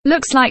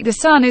 Looks like the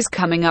sun is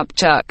coming up,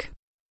 Chuck.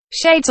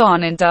 Shades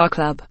on in Dark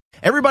Club.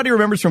 Everybody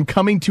remembers from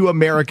Coming to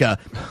America,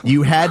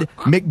 you had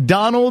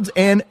McDonald's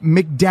and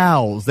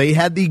McDowell's. They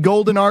had the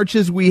golden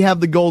arches. We have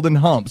the golden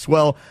humps.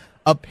 Well,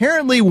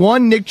 apparently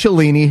one Nick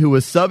Cellini, who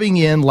was subbing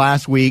in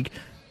last week,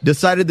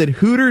 decided that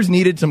Hooters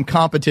needed some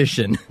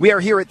competition. We are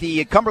here at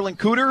the Cumberland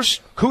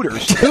Hooters.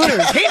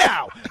 Hey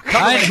now!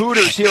 Cumberland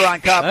Hooters here on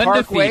Cobb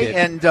Parkway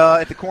and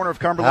at the corner of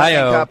Cumberland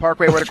and Cobb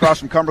Parkway, right across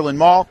from Cumberland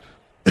Mall.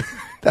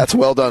 That's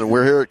well done.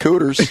 We're here at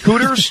Cooters.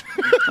 Cooters?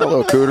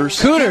 Hello,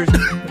 Cooters. Cooters.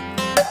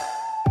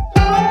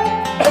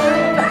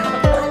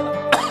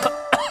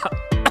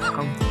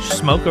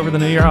 Smoke over the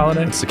New Year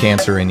holiday? It's the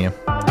cancer in you.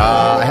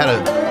 I had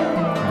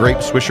a grape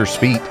Swisher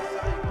Sweet.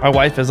 My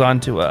wife is on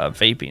to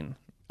vaping.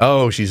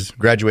 Oh, she's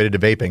graduated to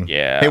vaping.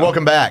 Yeah. Hey,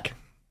 welcome back.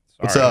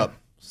 What's Sorry. up,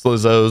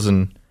 Slizzos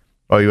and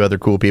all you other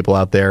cool people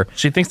out there?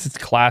 She thinks it's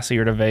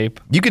classier to vape.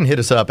 You can hit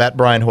us up at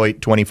Brian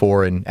Hoyt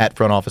 24 and at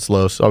Front Office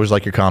Los. Always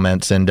like your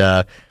comments. And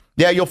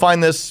yeah, you'll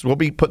find this. We'll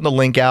be putting the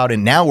link out.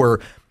 And now we're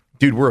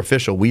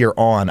official. We are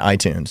on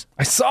iTunes.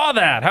 I saw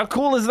that. How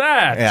cool is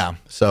that? Yeah.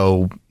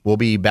 So we'll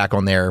be back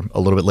on there a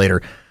little bit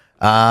later.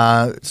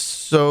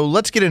 So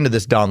let's get into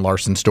this Don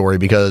Larson story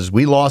because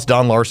we lost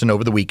Don Larson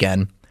over the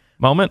weekend.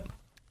 Moment.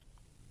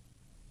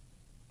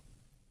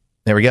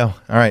 There we go.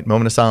 All right.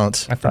 Moment of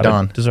silence. I thought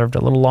Don it deserved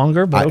a little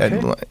longer, but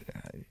okay.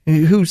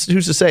 Who's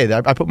to say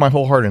that? I put my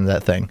whole heart into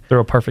that thing.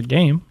 Through a perfect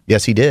game.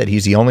 Yes, he did.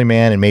 He's the only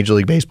man in Major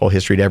League Baseball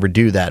history to ever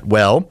do that.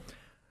 Well,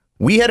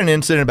 we had an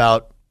incident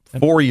about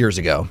 4 years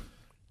ago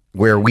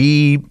where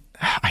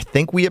I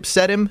think we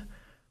upset him.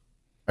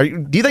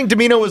 Do you think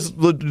Domino was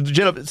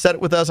legit upset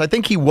with us? I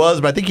think he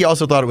was, but I think he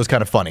also thought it was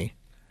kind of funny.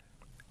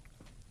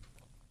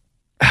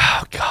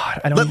 Oh,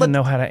 God. I don't even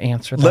know how to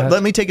answer that.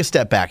 Let me take a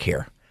step back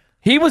here.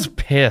 He was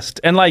pissed.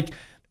 And I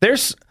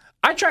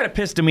try to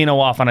piss Domino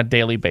off on a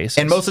daily basis.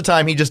 And most of the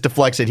time, he just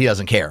deflects it. He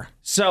doesn't care.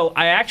 So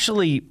I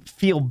actually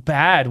feel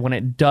bad when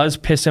it does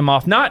piss him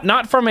off.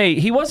 Not from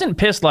he wasn't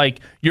pissed like,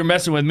 you're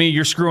messing with me,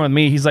 you're screwing with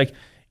me. He's like,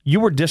 you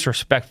were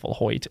disrespectful,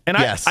 Hoyt. And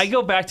yes. I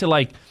go back to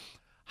like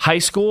high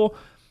school.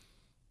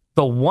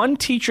 The one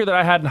teacher that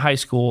I had in high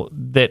school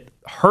that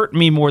hurt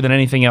me more than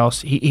anything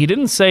else, he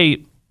didn't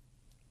say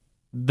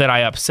that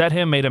I upset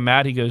him, made him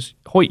mad. He goes,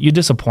 Hoyt, you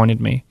disappointed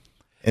me.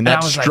 And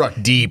that struck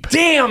deep.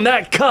 Damn,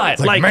 that cut.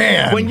 Like,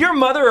 man. When your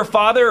mother or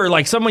father or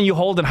like someone you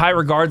hold in high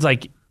regards,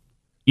 like,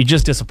 you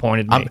just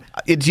disappointed me.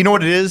 You know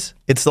what it is?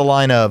 It's the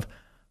line of,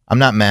 I'm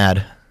not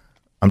mad.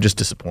 I'm just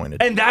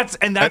disappointed. And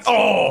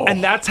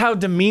that's how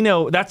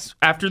Domino, that's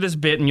after this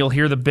bit, and you'll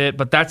hear the bit,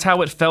 but that's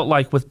how it felt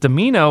like with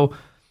Domino.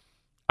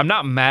 I'm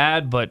not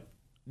mad, but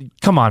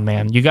come on,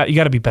 man. You got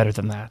to be better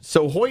than that.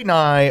 So Hoyt and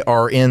I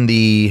we're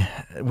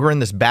in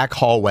this back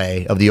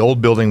hallway of the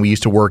old building we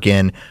used to work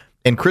in,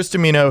 and Chris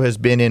Domino has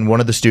been in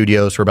one of the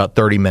studios for about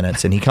 30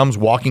 minutes, and he comes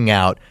walking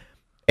out,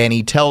 and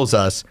he tells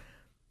us,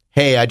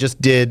 hey, I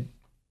just did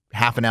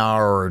half an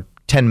hour or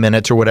 10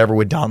 minutes or whatever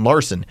with Don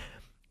Larson.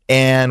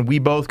 And we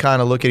both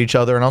kind of look at each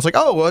other, and I was like,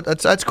 oh, well,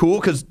 that's cool,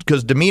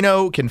 because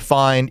Domino can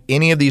find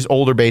any of these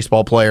older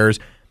baseball players,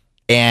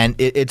 and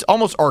it's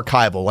almost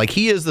archival. Like,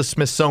 he is the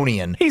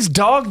Smithsonian. He's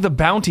Dog the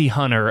Bounty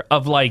Hunter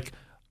of, like,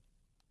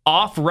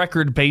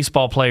 off-record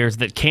baseball players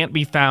that can't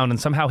be found, and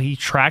somehow he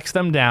tracks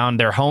them down,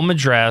 their home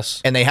address.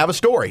 And they have a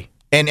story.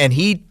 And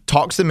he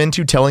talks them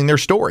into telling their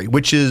story,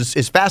 which is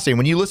fascinating.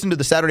 When you listen to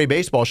the Saturday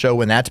Baseball Show,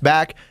 when that's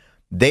back,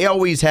 they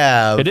always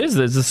have... It's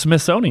the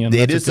Smithsonian.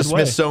 It is the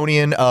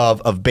Smithsonian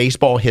of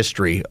baseball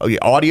history.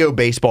 Audio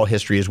baseball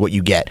history is what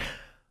you get.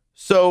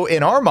 So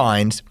in our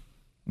minds,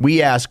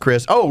 we asked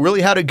Chris, oh, really,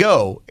 how'd it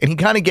go? And he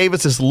kind of gave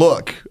us this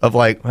look of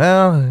like,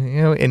 well,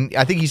 you know, and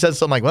I think he said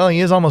something like, well,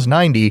 he is almost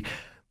 90.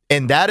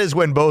 And that is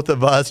when both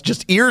of us,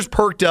 just ears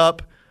perked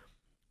up,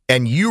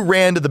 and you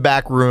ran to the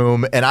back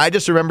room. And I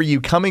just remember you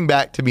coming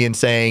back to me and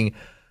saying,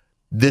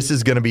 this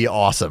is going to be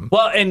awesome.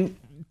 Well, and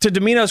to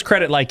Domino's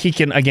credit, like, he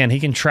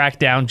can track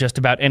down just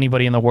about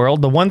anybody in the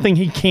world. The one thing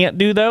he can't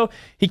do, though,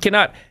 he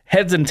cannot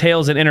heads and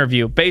tails an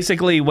interview.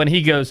 Basically, when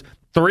he goes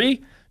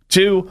 3,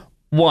 2,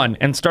 1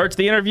 and starts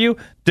the interview,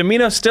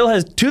 Domino still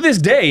has, to this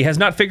day, has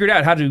not figured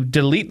out how to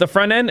delete the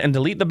front end and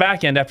delete the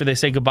back end after they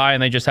say goodbye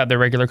and they just have their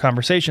regular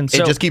conversation.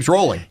 So it just keeps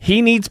rolling.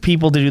 He needs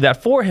people to do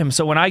that for him.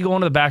 So when I go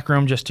into the back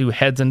room just to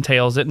heads and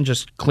tails it and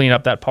just clean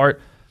up that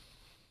part,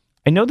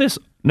 I notice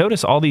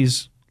all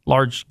these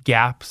large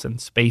gaps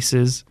and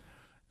spaces.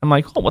 I'm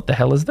like, oh, what the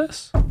hell is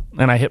this?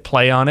 And I hit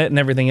play on it and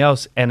everything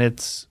else. And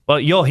it's, well,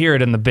 you'll hear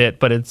it in the bit,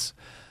 but it's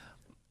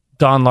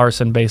Don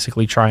Larson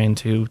basically trying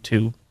to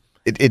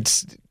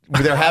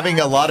they're having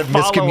a lot of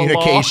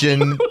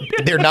miscommunication.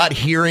 They're not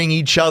hearing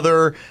each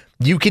other.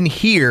 You can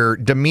hear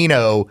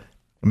Domino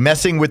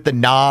messing with the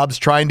knobs,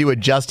 trying to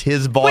adjust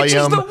his volume. Which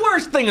is the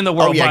worst thing in the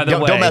world, by the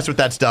way. Don't mess with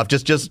that stuff.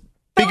 Just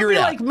figure it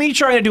out. Like me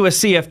trying to do a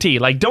CFT.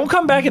 Like, don't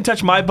come back and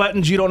touch my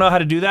buttons. You don't know how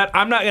to do that.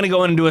 I'm not going to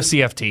go in and do a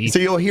CFT. So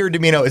you'll hear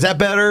Domino, is that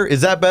better? Is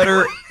that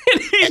better?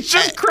 And he's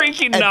just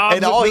cranking knobs.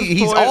 And all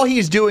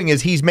he's doing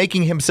is he's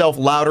making himself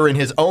louder in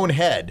his own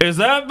head. Is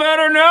that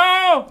better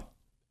now?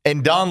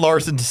 And Don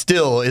Larson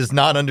still is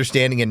not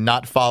understanding and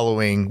not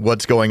following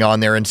what's going on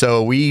there. And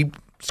so we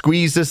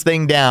squeeze this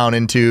thing down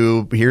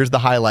into, here's the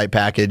highlight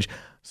package.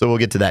 So we'll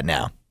get to that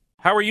now.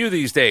 How are you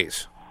these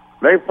days?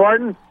 Beg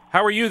pardon?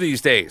 How are you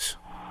these days?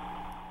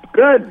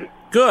 Good.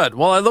 Good.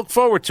 Well, I look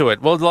forward to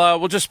it.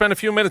 We'll just spend a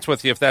few minutes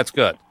with you if that's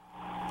good.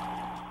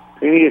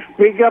 Can you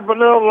speak up a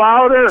little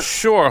louder?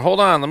 Sure.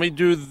 Hold on. Let me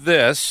do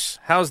this.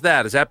 How's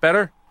that? Is that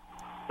better?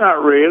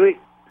 Not really.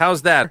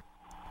 How's that?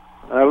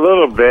 A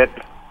little bit.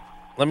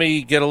 Let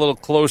me get a little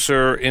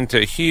closer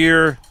into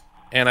here,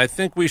 and I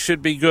think we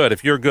should be good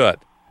if you're good.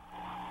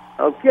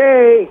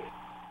 Okay.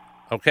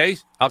 Okay?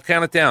 I'll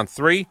count it down.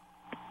 3,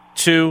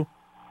 2,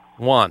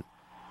 1.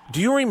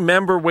 Do you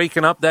remember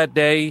waking up that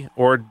day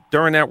or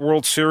during that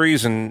World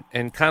Series and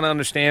kind of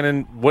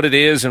understanding what it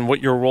is and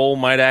what your role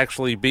might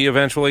actually be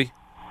eventually?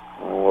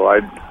 Well, I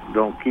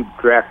don't keep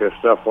track of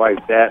stuff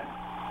like that.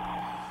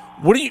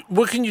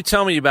 What can you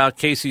tell me about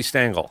Casey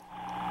Stengel?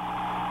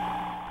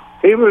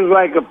 He was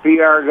like a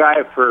PR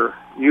guy for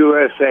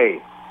USA.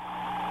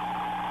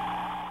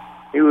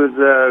 He was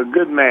a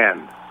good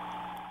man.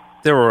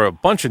 There were a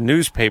bunch of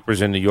newspapers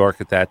in New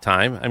York at that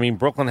time. I mean,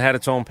 Brooklyn had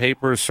its own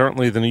papers,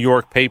 certainly the New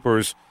York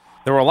papers.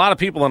 There were a lot of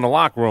people in the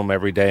locker room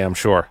every day, I'm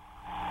sure.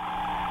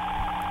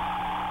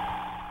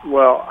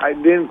 Well, I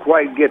didn't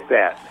quite get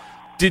that.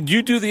 Did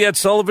you do the Ed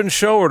Sullivan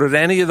Show, or did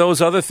any of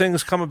those other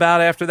things come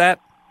about after that?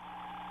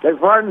 Beg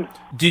pardon?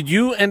 Did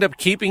you end up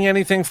keeping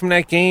anything from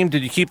that game?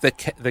 Did you keep the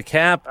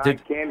cap? I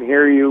can't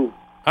hear you.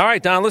 All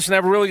right, Don, listen,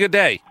 have a really good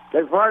day.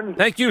 Beg pardon?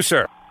 Thank you,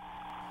 sir.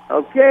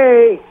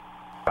 Okay.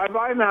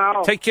 Bye-bye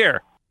now. Take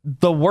care.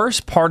 The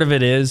worst part of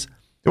it is...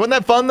 Wasn't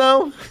that fun,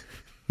 though?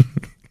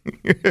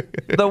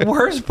 The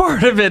worst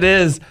part of it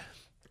is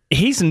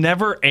he's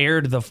never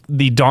aired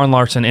the Don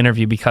Larson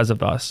interview because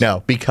of us.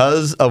 No,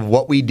 because of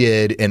what we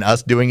did and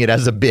us doing it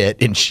as a bit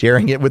and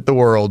sharing it with the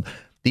world.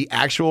 The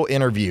actual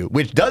interview,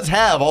 which does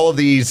have all of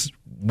these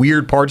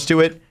weird parts to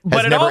it.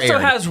 But it also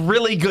has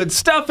really good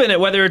stuff in it,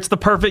 whether it's the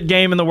perfect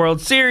game in the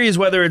World Series,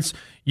 whether it's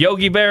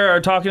Yogi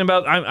Berra talking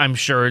about. I'm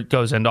sure it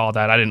goes into all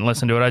that. I didn't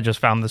listen to it. I just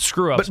found the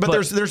screw ups. But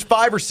there's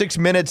 5 or 6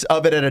 minutes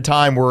of it at a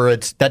time where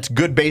that's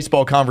good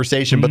baseball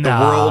conversation, but the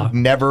world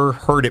never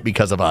heard it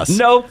because of us.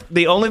 Nope.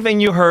 The only thing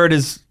you heard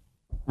is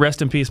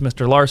rest in peace,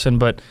 Mr. Larson,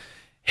 but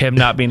him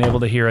not being able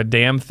to hear a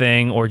damn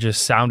thing or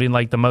just sounding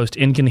like the most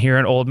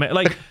incoherent old man.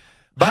 Like,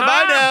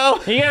 bye now.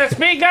 You gotta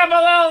speak up a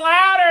little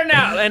louder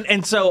now.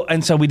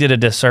 And so we did a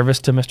disservice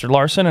to Mr.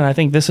 Larson, and I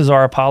think this is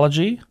our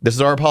apology. This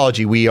is our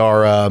apology. We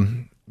are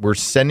we're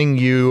sending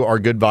you our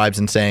good vibes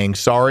and saying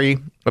sorry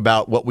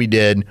about what we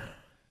did,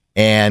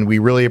 and we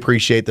really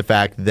appreciate the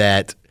fact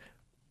that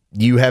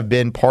you have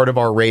been part of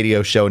our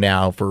radio show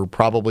now for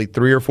probably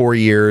 3 or 4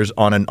 years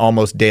on an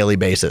almost daily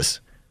basis.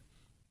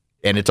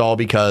 And it's all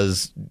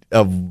because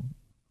of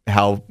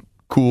how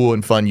cool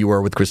and fun you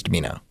were with Chris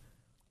Dimino.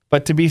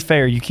 But to be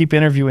fair, you keep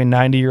interviewing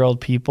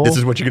 90-year-old people. This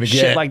is what you're going to get.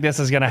 Shit like this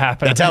is going to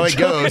happen. That's how it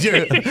goes.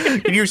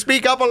 Can you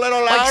speak up a little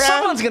louder? Like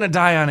someone's going to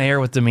die on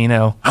air with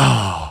Dimino.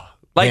 Oh,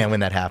 man,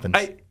 when that happens.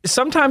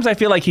 Sometimes I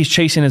feel like he's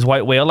chasing his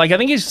white whale. Like I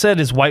think he said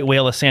his white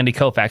whale is Sandy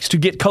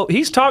Koufax.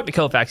 He's talked to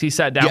Koufax. He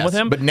sat down with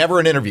him. But never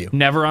an interview.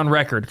 Never on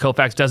record.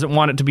 Koufax doesn't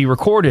want it to be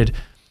recorded.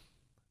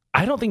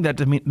 I don't think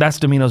that's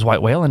Dimino's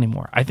white whale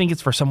anymore. I think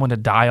it's for someone to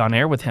die on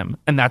air with him,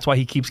 and that's why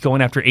he keeps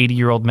going after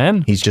 80-year-old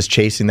men. He's just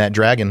chasing that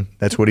dragon.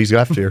 That's what he's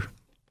after.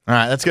 All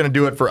right, that's going to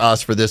do it for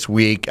us for this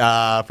week.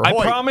 I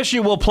promise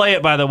you we'll play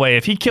it, by the way.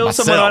 If he kills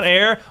someone on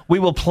air, we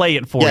will play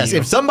it for you. Yes,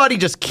 if somebody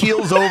just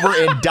keels over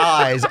and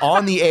dies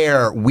on the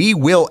air, we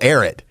will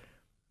air it.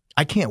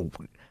 I can't.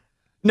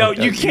 No,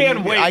 you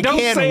can't wait.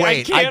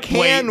 I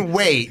can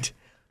wait.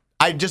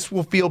 I just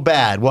will feel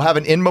bad. We'll have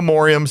an in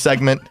memoriam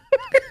segment.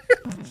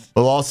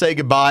 We'll all say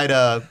goodbye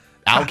to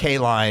Al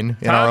Kaline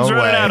in our own way. Time's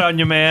running out on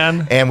you,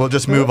 man. And we'll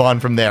just move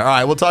on from there. All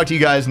right, we'll talk to you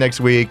guys next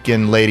week,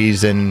 and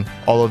ladies and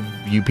all of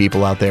you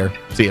people out there.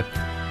 See ya.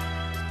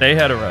 Stay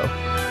hetero.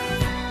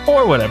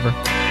 Or whatever.